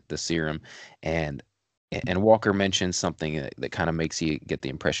take the serum. And Walker mentions something that kind of makes you get the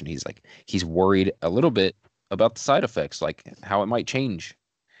impression he's worried a little bit about the side effects, like how it might change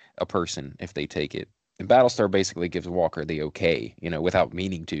a person if they take it. And Battlestar basically gives Walker the okay, without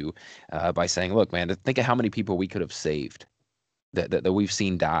meaning to, by saying, look, man, think of how many people we could have saved that we've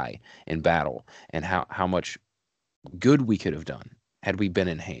seen die in battle, and how much good we could have done had we been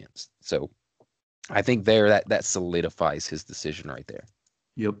enhanced. So I think that solidifies his decision right there.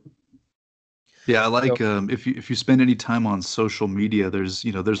 Yep. Yeah, I like if you spend any time on social media,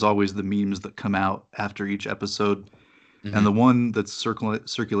 there's always the memes that come out after each episode, and the one that's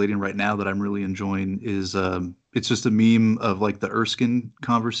circulating right now that I'm really enjoying is it's just a meme of like the Erskine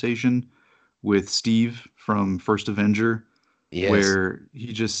conversation with Steve from First Avenger, where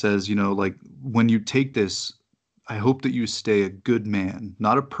he just says, like, when you take this, I hope that you stay a good man,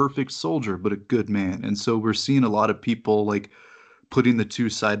 not a perfect soldier, but a good man. And so we're seeing a lot of people like putting the two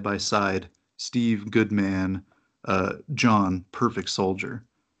side by side. Steve, good man. John, perfect soldier.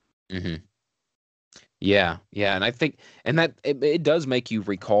 Yeah, and I think, and that it does make you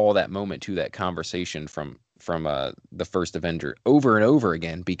recall that moment to that conversation from the First Avenger over and over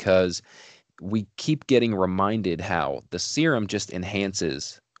again, because we keep getting reminded how the serum just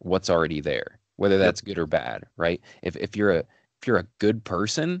enhances what's already there, whether Yep. that's good or bad, right? If you're a good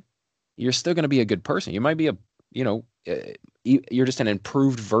person, you're still going to be a good person. You might be a, you know, you're just an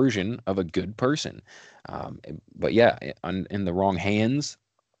improved version of a good person. But yeah, in the wrong hands,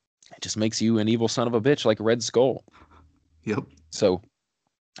 it just makes you an evil son of a bitch like Red Skull. Yep. So,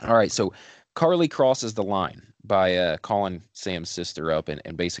 all right, so Carly crosses the line by calling Sam's sister up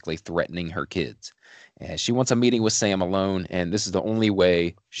and basically threatening her kids. And she wants a meeting with Sam alone, and this is the only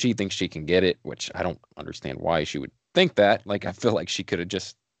way she thinks she can get it, which I don't understand why she would think that. Like, I feel like she could have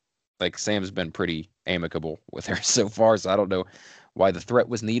just, like, Sam's been pretty amicable with her so far, so I don't know why the threat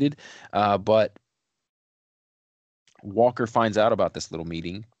was needed. But Walker finds out about this little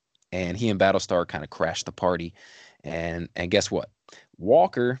meeting, and he and Battlestar kind of crash the party. And guess what?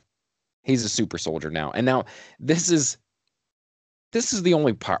 Walker, he's a super soldier now. And now this is this is the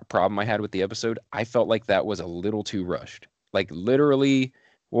only problem I had with the episode. I felt like that was a little too rushed. Like literally,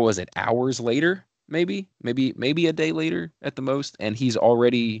 what was it? Hours later, maybe a day later at the most, and he's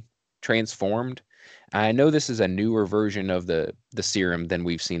already transformed. I know this is a newer version of the serum than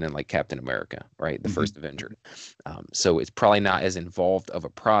we've seen in like Captain America, right? The Hmm. first Avenger. So it's probably not as involved of a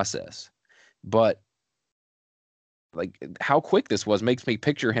process, but like how quick this was makes me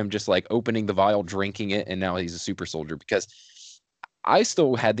picture him just like opening the vial, drinking it, and now he's a super soldier. Because I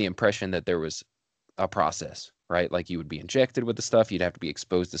still had the impression that there was a process, right? Like you would be injected with the stuff, you'd have to be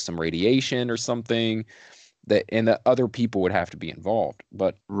exposed to some radiation or something that, and that other people would have to be involved.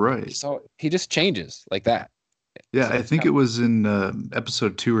 But Right. so he just changes like that. Yeah, So I it's think kind it of was in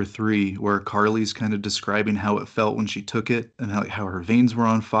episode 2 or 3 where Carly's kind of describing how it felt when she took it and how her veins were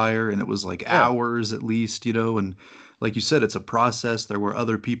on fire and it was like yeah, hours at least, and like you said, it's a process. There were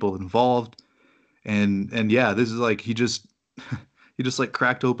other people involved, and yeah, this is like he just like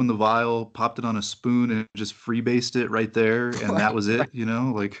cracked open the vial, popped it on a spoon, and just freebased it right there, and that right, was right. it.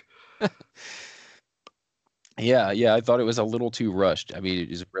 Like Yeah, yeah. I thought it was a little too rushed. I mean, it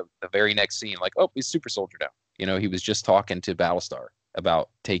was the very next scene, like, oh, he's super soldier now. He was just talking to Battlestar about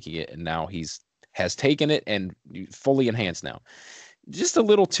taking it, and now he's has taken it and fully enhanced now. Just a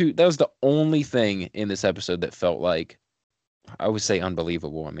little too. That was the only thing in this episode that felt like I would say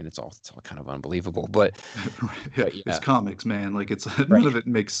unbelievable. I mean, it's all kind of unbelievable, yeah, but it's yeah, comics, man. Like it's none right, of it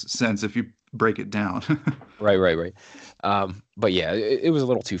makes sense if you break it down. right. But yeah, it was a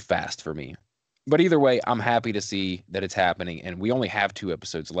little too fast for me. But either way, I'm happy to see that it's happening, and we only have 2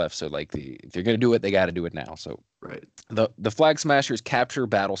 episodes left. So like, if you're gonna do it, they got to do it now. So Right. the Flag Smashers capture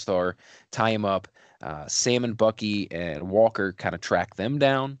Battlestar, tie him up. Sam and Bucky and Walker kind of track them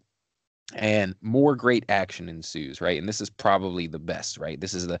down, and more great action ensues, right? And this is probably the best, right?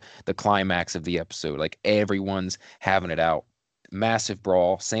 This is the climax of the episode. Like everyone's having it out. Massive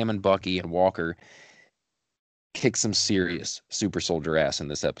brawl. Sam and Bucky and Walker kick some serious super soldier ass in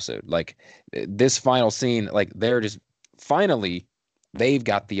this episode. Like this final scene, like they're just finally they've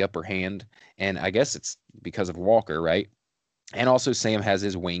got the upper hand, and I guess it's because of Walker, right? And also Sam has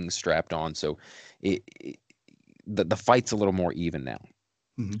his wings strapped on, so the fight's a little more even now.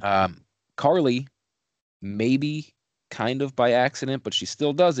 Hmm. Carly, maybe kind of by accident, but she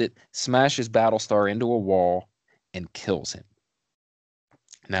still does it, smashes Battlestar into a wall and kills him.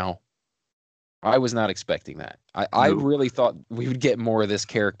 Now, I was not expecting that. I No. really thought we would get more of this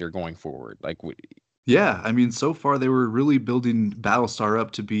character going forward. Like, Yeah, I mean, so far they were really building Battlestar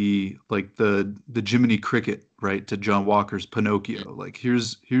up to be like the Jiminy Cricket, right, to John Walker's Pinocchio. Like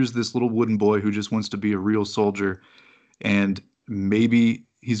here's this little wooden boy who just wants to be a real soldier, and maybe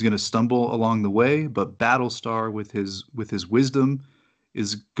he's going to stumble along the way, but Battlestar with his wisdom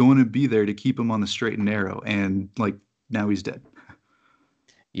is going to be there to keep him on the straight and narrow. And like now he's dead.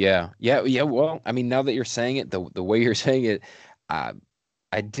 yeah. Well, I mean, now that you're saying it, the way you're saying it, uh,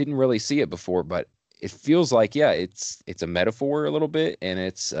 I didn't really see it before, but it feels like yeah, it's a metaphor a little bit, and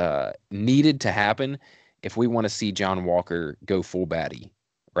it's needed to happen if we want to see John Walker go full baddie,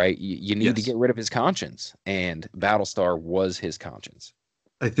 right? You need to Yes. get rid of his conscience, and Battlestar was his conscience.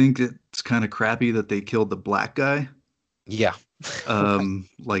 I think it's kind of crappy that they killed the black guy. Yeah, right.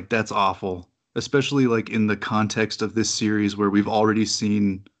 Like that's awful, especially like in the context of this series where we've already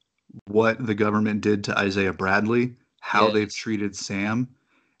seen what the government did to Isaiah Bradley, how they've Yes. treated Sam,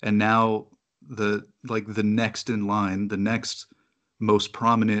 and now the next in line, the next most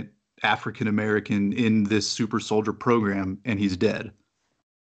prominent African American in this super soldier program, and he's dead.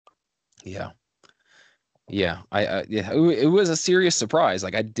 Yeah. Yeah. It was a serious surprise.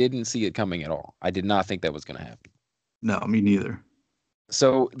 Like I didn't see it coming at all. I did not think that was going to happen. No, me neither.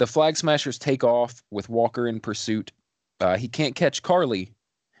 So the Flag Smashers take off with Walker in pursuit. He can't catch Carly,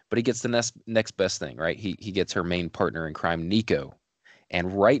 but he gets the next best thing, right? He gets her main partner in crime, Nico,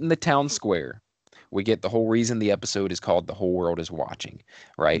 and right in the town square, we get the whole reason the episode is called "The Whole World Is Watching,"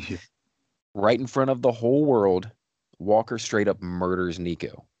 right? Yeah. Right in front of the whole world, Walker straight up murders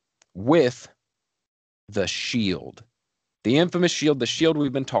Nico with the shield. The infamous shield, the shield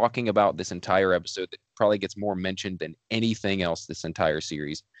we've been talking about this entire episode that probably gets more mentioned than anything else this entire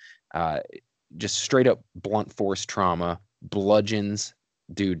series. Uh, just straight up blunt force trauma, bludgeons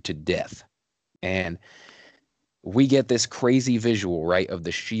dude to death. And we get this crazy visual, right, of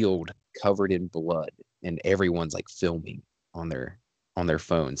the shield covered in blood and everyone's like filming on their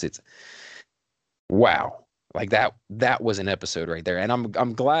phones. It's wow. Like that was an episode right there. And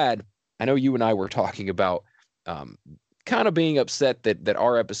I'm glad. I know you and I were talking about um kind of being upset that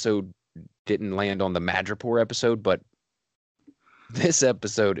our episode didn't land on the Madripoor episode, but this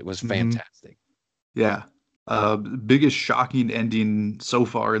episode it was Hmm. fantastic. Yeah. Biggest shocking ending so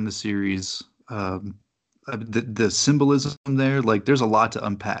far in the series. The symbolism there, like there's a lot to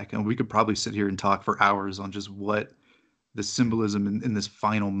unpack, and we could probably sit here and talk for hours on just what the symbolism in this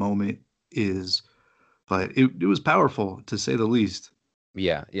final moment is. But it was powerful to say the least.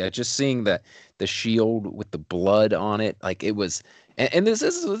 Yeah, yeah, just seeing the shield with the blood on it, like it was, and this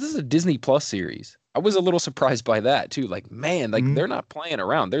is a Disney Plus series. I was a little surprised by that too. Like, man, like Hmm. they're not playing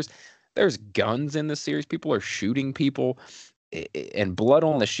around. There's guns in this series. People are shooting people, and blood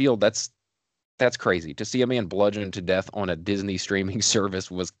on the shield. That's crazy. To see a man bludgeoned to death on a Disney streaming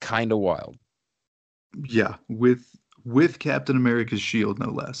service was kind of wild. Yeah, with Captain America's shield, no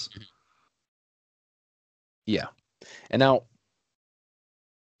less. Yeah, and now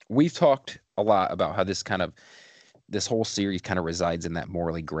we've talked a lot about how this whole series kind of resides in that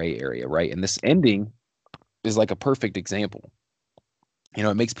morally gray area, right? And this ending is like a perfect example.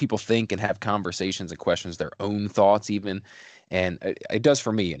 It makes people think and have conversations and questions their own thoughts even, and it does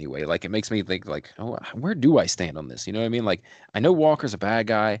for me anyway. Like it makes me think like, oh, where do I stand on this? You know what I mean? Like I know Walker's a bad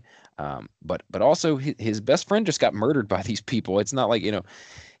guy, but also his best friend just got murdered by these people. It's not like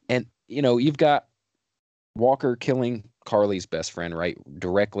and you've got Walker killing Carly's best friend right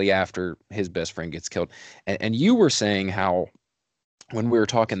directly after his best friend gets killed, and you were saying how when we were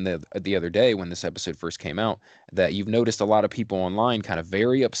talking the other day when this episode first came out that you've noticed a lot of people online kind of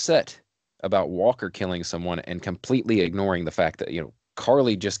very upset about Walker killing someone and completely ignoring the fact that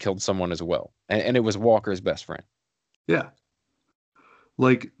Carly just killed someone as well, and it was Walker's best friend. Yeah,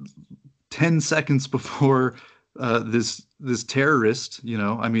 like 10 seconds before this terrorist,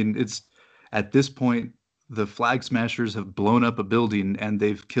 I mean, it's at this point the flag smashers have blown up a building and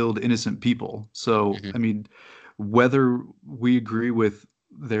they've killed innocent people. So, Hmm. I mean, whether we agree with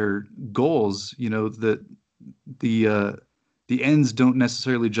their goals, the uh, the ends don't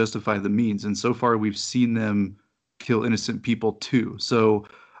necessarily justify the means, and so far we've seen them kill innocent people too. So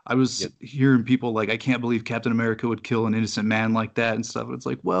I was Yep. hearing people like, I can't believe Captain America would kill an innocent man like that and stuff. It's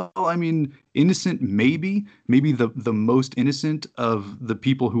like, well, I mean, innocent maybe the most innocent of the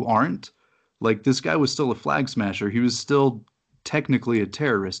people who aren't. Like this guy was still a flag smasher. He was still technically a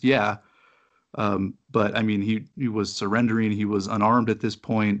terrorist, yeah. But I mean, he was surrendering. He was unarmed at this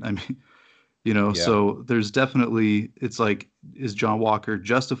point. I mean, Yeah. so there's definitely, it's like, is John Walker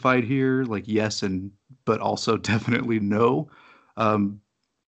justified here? Like, yes, and but also definitely no. Um,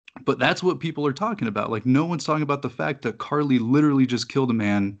 but that's what people are talking about. Like, no one's talking about the fact that Carly literally just killed a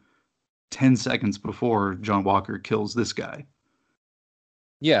man 10 seconds before John Walker kills this guy.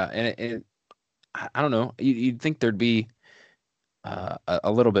 Yeah, and I don't know. You'd think there'd be a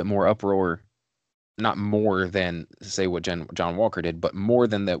little bit more uproar, not more than say what John Walker did, but more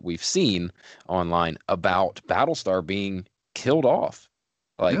than that we've seen online about Battlestar being killed off.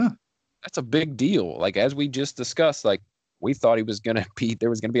 Like Yeah. that's a big deal. Like as we just discussed, like we thought there was gonna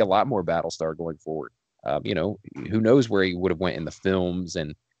be a lot more Battlestar going forward. Who knows where he would have went in the films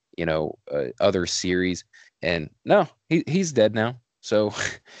and other series. And no, he's dead now. So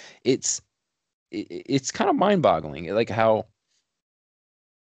it's it's kind of mind boggling, like how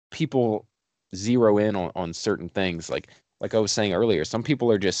people zero in on certain things. Like I was saying earlier, some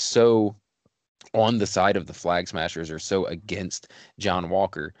people are just so on the side of the flag smashers or so against John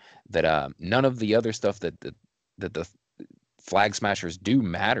Walker that none of the other stuff that the flag smashers do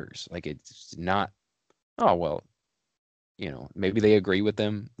matters. Like it's not. Oh well, maybe they agree with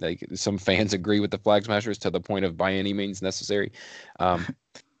them. Like some fans agree with the flag smashers to the point of by any means necessary. Um,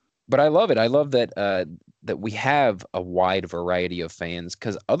 but I love it. I love that we have a wide variety of fans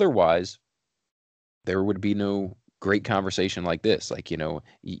because otherwise there would be no great conversation like this. Like,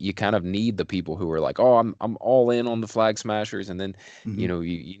 you kind of need the people who are like, oh, I'm all in on the flag smashers, and then Hmm.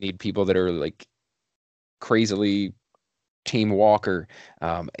 you need people that are like crazily Team Walker.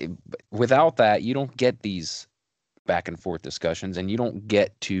 Without that, you don't get these back and forth discussions, and you don't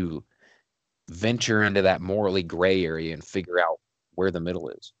get to venture into that morally gray area and figure out where the middle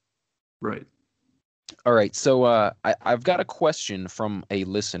is. Right. All right, so I've got a question from a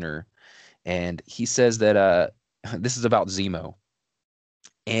listener, and he says that this is about Zemo.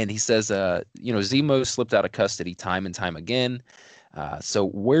 And he says, Zemo slipped out of custody time and time again. So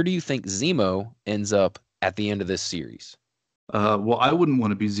where do you think Zemo ends up at the end of this series? Well, I wouldn't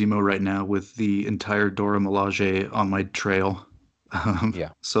want to be Zemo right now with the entire Dora Milaje on my trail. Yeah,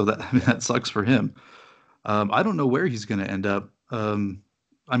 So that I mean, yeah, that sucks for him. I don't know where he's going to end up.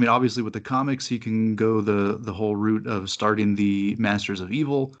 I mean, obviously with the comics, he can go the whole route of starting the Masters of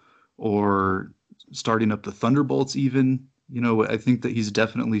Evil or starting up the Thunderbolts even. I think that he's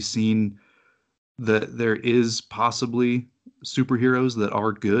definitely seen that there is possibly superheroes that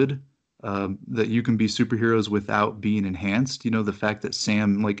are good, that you can be superheroes without being enhanced. The fact that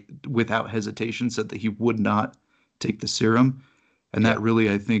Sam, like, without hesitation, said that he would not take the serum. And yeah. that really,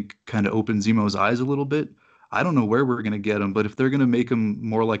 I think, kind of opened Zemo's eyes a little bit. I don't know where we're going to get him, but if they're going to make him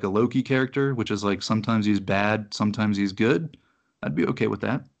more like a Loki character, which is like sometimes he's bad, sometimes he's good, I'd be okay with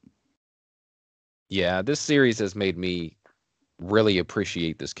that. Yeah, this series has made me really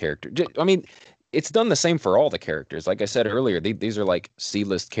appreciate this character. I mean, it's done the same for all the characters. Like I said earlier, these are like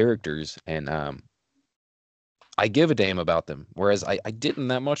C-list characters, and I give a damn about them, whereas I didn't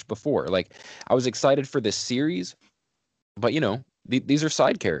that much before. Like, I was excited for this series, but these are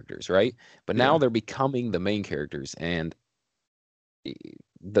side characters, right? But now Yeah. they're becoming the main characters, and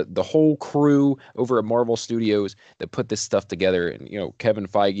the whole crew over at Marvel Studios that put this stuff together, and Kevin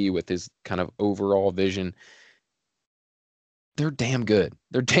Feige with his kind of overall vision, they're damn good.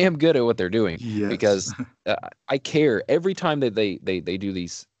 They're damn good at what they're doing Yes. because I care every time that they do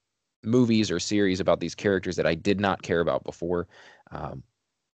these movies or series about these characters that I did not care about before. Um,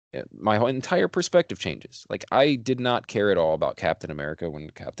 my whole entire perspective changes. Like, I did not care at all about Captain America when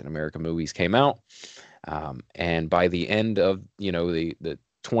Captain America movies came out. And by the end of, the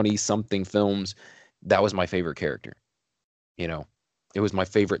 20 something films, that was my favorite character. You know, it was my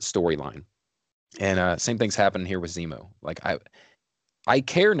favorite storyline. And same things happen here with Zemo. Like, I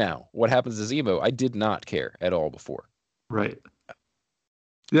care now what happens to Zemo. I did not care at all before. Right.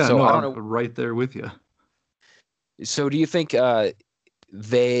 Yeah, So no, I don't I'm know. right there with you. So do you think do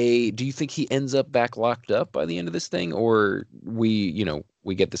you think he ends up back locked up by the end of this thing, or we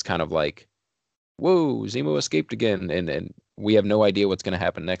get this kind of like, whoa, Zemo escaped again, and we have no idea what's going to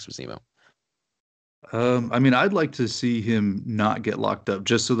happen next with Zemo? I mean, I'd like to see him not get locked up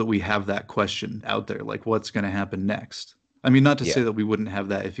just so that we have that question out there, like what's going to happen next. I mean, not to Yeah. say that we wouldn't have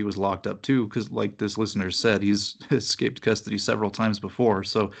that if he was locked up too, because like this listener said, he's escaped custody several times before.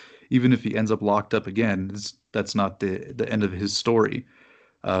 So even if he ends up locked up again, that's not the end of his story.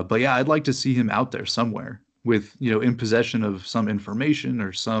 But yeah, I'd like to see him out there somewhere with, in possession of some information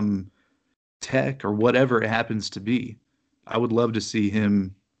or some tech or whatever it happens to be. I would love to see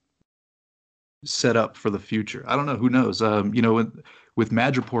him set up for the future. I don't know, who knows? With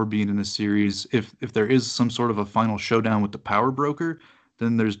Madripoor being in the series, if there is some sort of a final showdown with the Power Broker,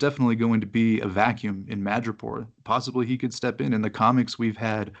 then there's definitely going to be a vacuum in Madripoor. Possibly he could step in. In the comics, we've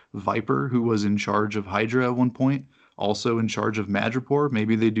had Viper, who was in charge of Hydra at one point, also in charge of Madripoor.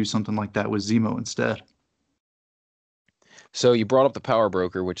 Maybe they do something like that with Zemo instead. So you brought up the Power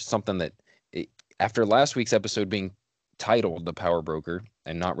Broker, which is something that, it, after last week's episode being titled "The Power Broker"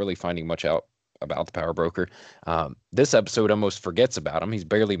 and not really finding much out about the Power Broker, this episode almost forgets about him. He's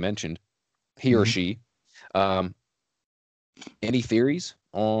barely mentioned, he or Mhm. she. Um, any theories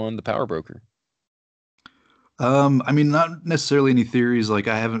on the Power Broker? I mean, not necessarily any theories. Like,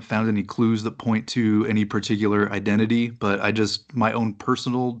 I haven't found any clues that point to any particular identity, but my own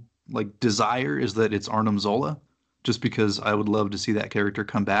personal, like, desire is that it's Arnim Zola, just because I would love to see that character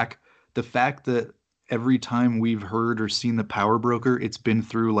come back. The fact that every time we've heard or seen the Power Broker, it's been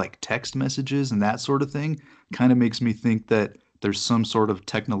through like text messages and that sort of thing, kind of makes me think that there's some sort of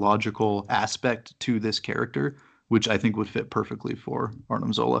technological aspect to this character, which I think would fit perfectly for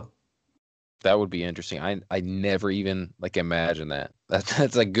Arnim Zola. That would be interesting. I never even like imagine that.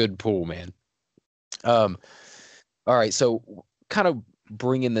 That's a good pull, man. Um, all right, so kind of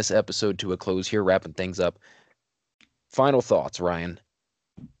bringing this episode to a close here, wrapping things up. Final thoughts, Ryan.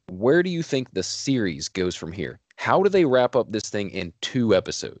 Where do you think the series goes from here? How do they wrap up this thing in 2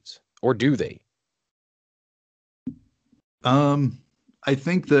 episodes? Or do they? Um, I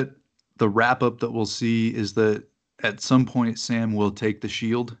think that the wrap up that we'll see is that at some point Sam will take the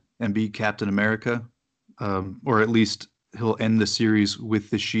shield and be Captain America, or at least he'll end the series with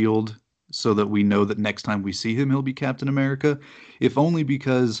the shield so that we know that next time we see him, he'll be Captain America. If only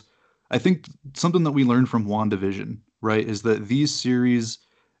because I think something that we learned from WandaVision, right, is that these series,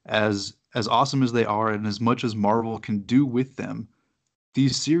 as awesome as they are, and as much as Marvel can do with them,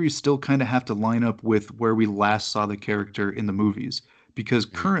 these series still kind of have to line up with where we last saw the character in the movies. Because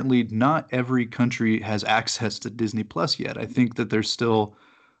Mhm. currently, not every country has access to Disney Plus yet. I think that there's still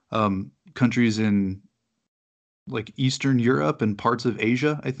countries in like Eastern Europe and parts of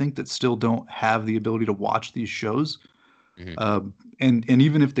Asia, I think, that still don't have the ability to watch these shows. Mhm. And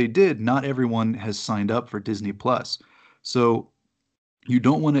even if they did, not everyone has signed up for Disney Plus. So you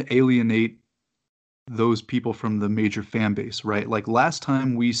don't want to alienate those people from the major fan base, right? Like last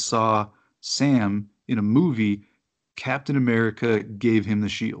time we saw Sam in a movie, Captain America gave him the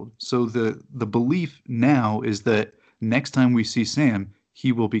shield. So the belief now is that next time we see Sam,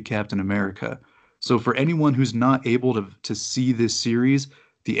 he will be Captain America. So for anyone who's not able to see this series,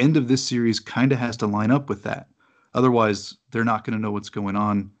 the end of this series kind of has to line up with that. Otherwise, they're not going to know what's going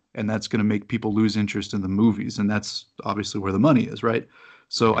on, and that's going to make people lose interest in the movies, and that's obviously where the money is, right?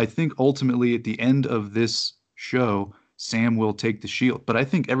 So Mhm. I think ultimately at the end of this show, Sam will take the shield, but I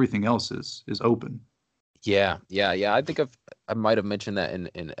think everything else is open. Yeah, yeah, yeah. I think I might have mentioned that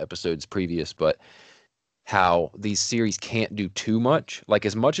in episodes previous, but how these series can't do too much. Like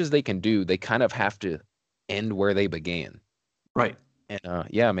as much as they can do, they kind of have to end where they began. Right. And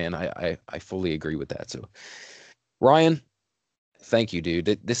yeah, man, I fully agree with that. So Ryan, thank you, dude.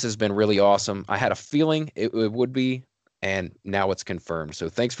 This has been really awesome. I had a feeling it would be, and now it's confirmed. So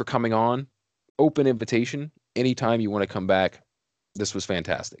thanks for coming on. Open invitation. Anytime you want to come back. This was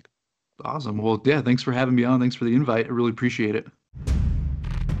fantastic. Awesome. Well, yeah, thanks for having me on. Thanks for the invite. I really appreciate it.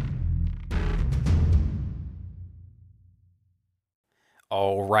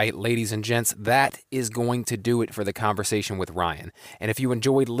 All right, ladies and gents, that is going to do it for the conversation with Ryan. And if you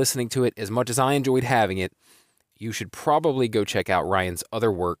enjoyed listening to it as much as I enjoyed having it, you should probably go check out Ryan's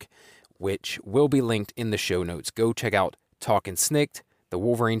other work, which will be linked in the show notes. Go check out Talkin' Snicked, The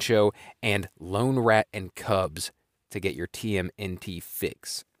Wolverine Show, and Lone Rat and Cubs to get your TMNT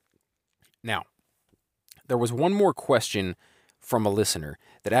fix. Now, there was one more question from a listener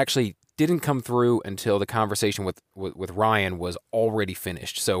that actually didn't come through until the conversation with Ryan was already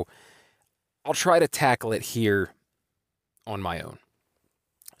finished. So I'll try to tackle it here on my own.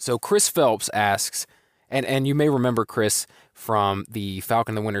 So Chris Phelps asks, and you may remember Chris from the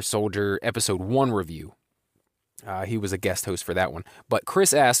Falcon the Winter Soldier episode 1 review. He was a guest host for that one. But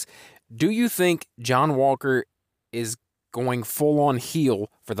Chris asks, do you think John Walker is going full on heel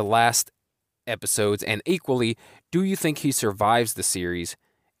for the last episodes? And equally, do you think he survives the series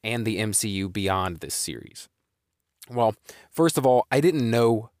and the MCU beyond this series? Well, first of all, I didn't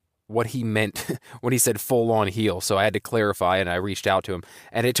know what he meant when he said full on heel, so I had to clarify and I reached out to him.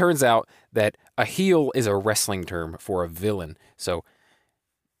 And it turns out that a heel is a wrestling term for a villain. So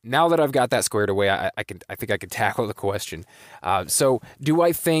now that I've got that squared away, I think I can tackle the question. So do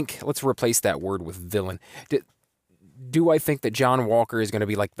I think, let's replace that word with villain. Do I think that John Walker is going to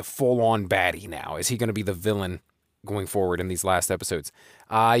be like the full on baddie now? Is he going to be the villain going forward in these last episodes?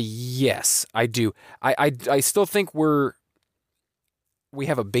 Yes, I do. I still think we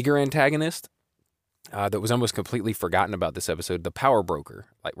have a bigger antagonist that was almost completely forgotten about this episode, the Power Broker.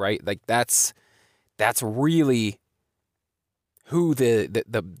 Like right, like that's really who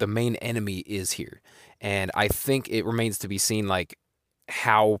the main enemy is here, and I think it remains to be seen like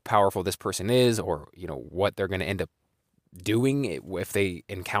how powerful this person is, or what they're going to end up doing if they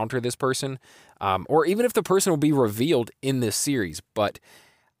encounter this person, or even if the person will be revealed in this series. But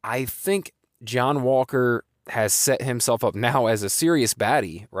I think John Walker has set himself up now as a serious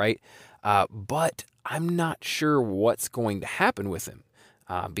baddie, right? But I'm not sure what's going to happen with him,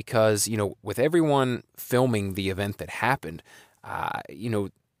 because with everyone filming the event that happened,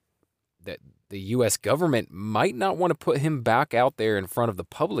 that the U.S. government might not want to put him back out there in front of the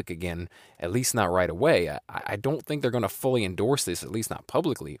public again, at least not right away. I don't think they're going to fully endorse this, at least not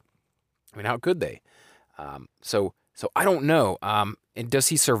publicly. I mean, how could they? So I don't know. And does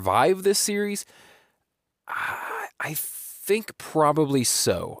he survive this series? I think probably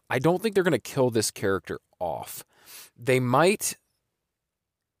so. I don't think they're going to kill this character off. They might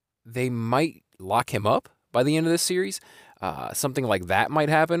lock him up by the end of this series. Something like that might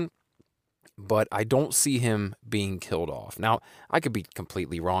happen, but I don't see him being killed off. Now, I could be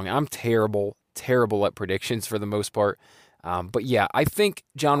completely wrong. I'm terrible at predictions for the most part. But yeah, I think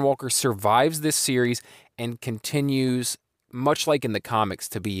John Walker survives this series and continues, much like in the comics,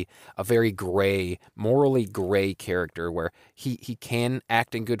 to be a very gray, morally gray character where he can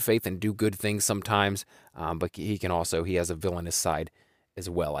act in good faith and do good things sometimes, but he has a villainous side as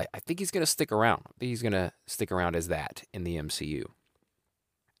well. I think he's going to stick around. I think he's going to stick around as that in the MCU.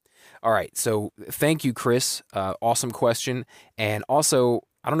 All right, so thank you, Chris. Awesome question. And also,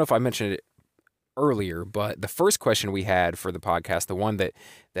 I don't know if I mentioned it earlier, but the first question we had for the podcast, the one that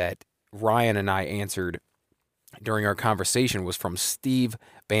Ryan and I answered during our conversation, was from Steve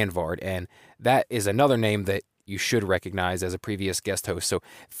Banvard, and that is another name that you should recognize as a previous guest host. So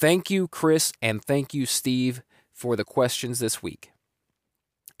thank you, Chris, and thank you, Steve, for the questions this week.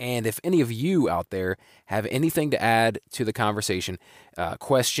 And if any of you out there have anything to add to the conversation,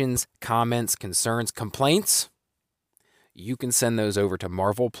 questions, comments, concerns, complaints, you can send those over to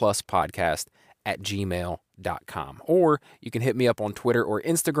marvelpluspodcast@gmail.com. Or you can hit me up on Twitter or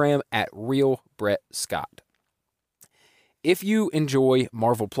Instagram at RealBrettScott. If you enjoy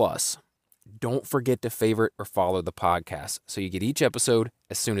Marvel Plus, don't forget to favorite or follow the podcast so you get each episode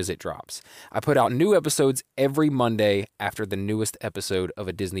as soon as it drops. I put out new episodes every Monday after the newest episode of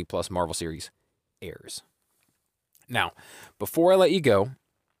a Disney Plus Marvel series airs. Now, before I let you go,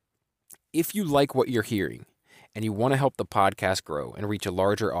 if you like what you're hearing and you want to help the podcast grow and reach a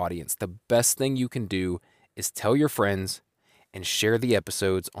larger audience, the best thing you can do is tell your friends and share the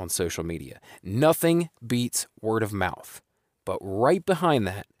episodes on social media. Nothing beats word of mouth. But right behind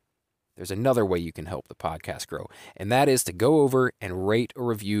that, there's another way you can help the podcast grow, and that is to go over and rate or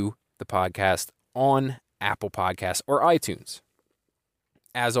review the podcast on Apple Podcasts or iTunes.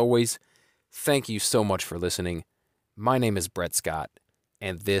 As always, thank you so much for listening. My name is Brett Scott,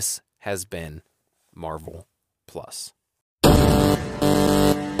 and this has been Marvel Plus.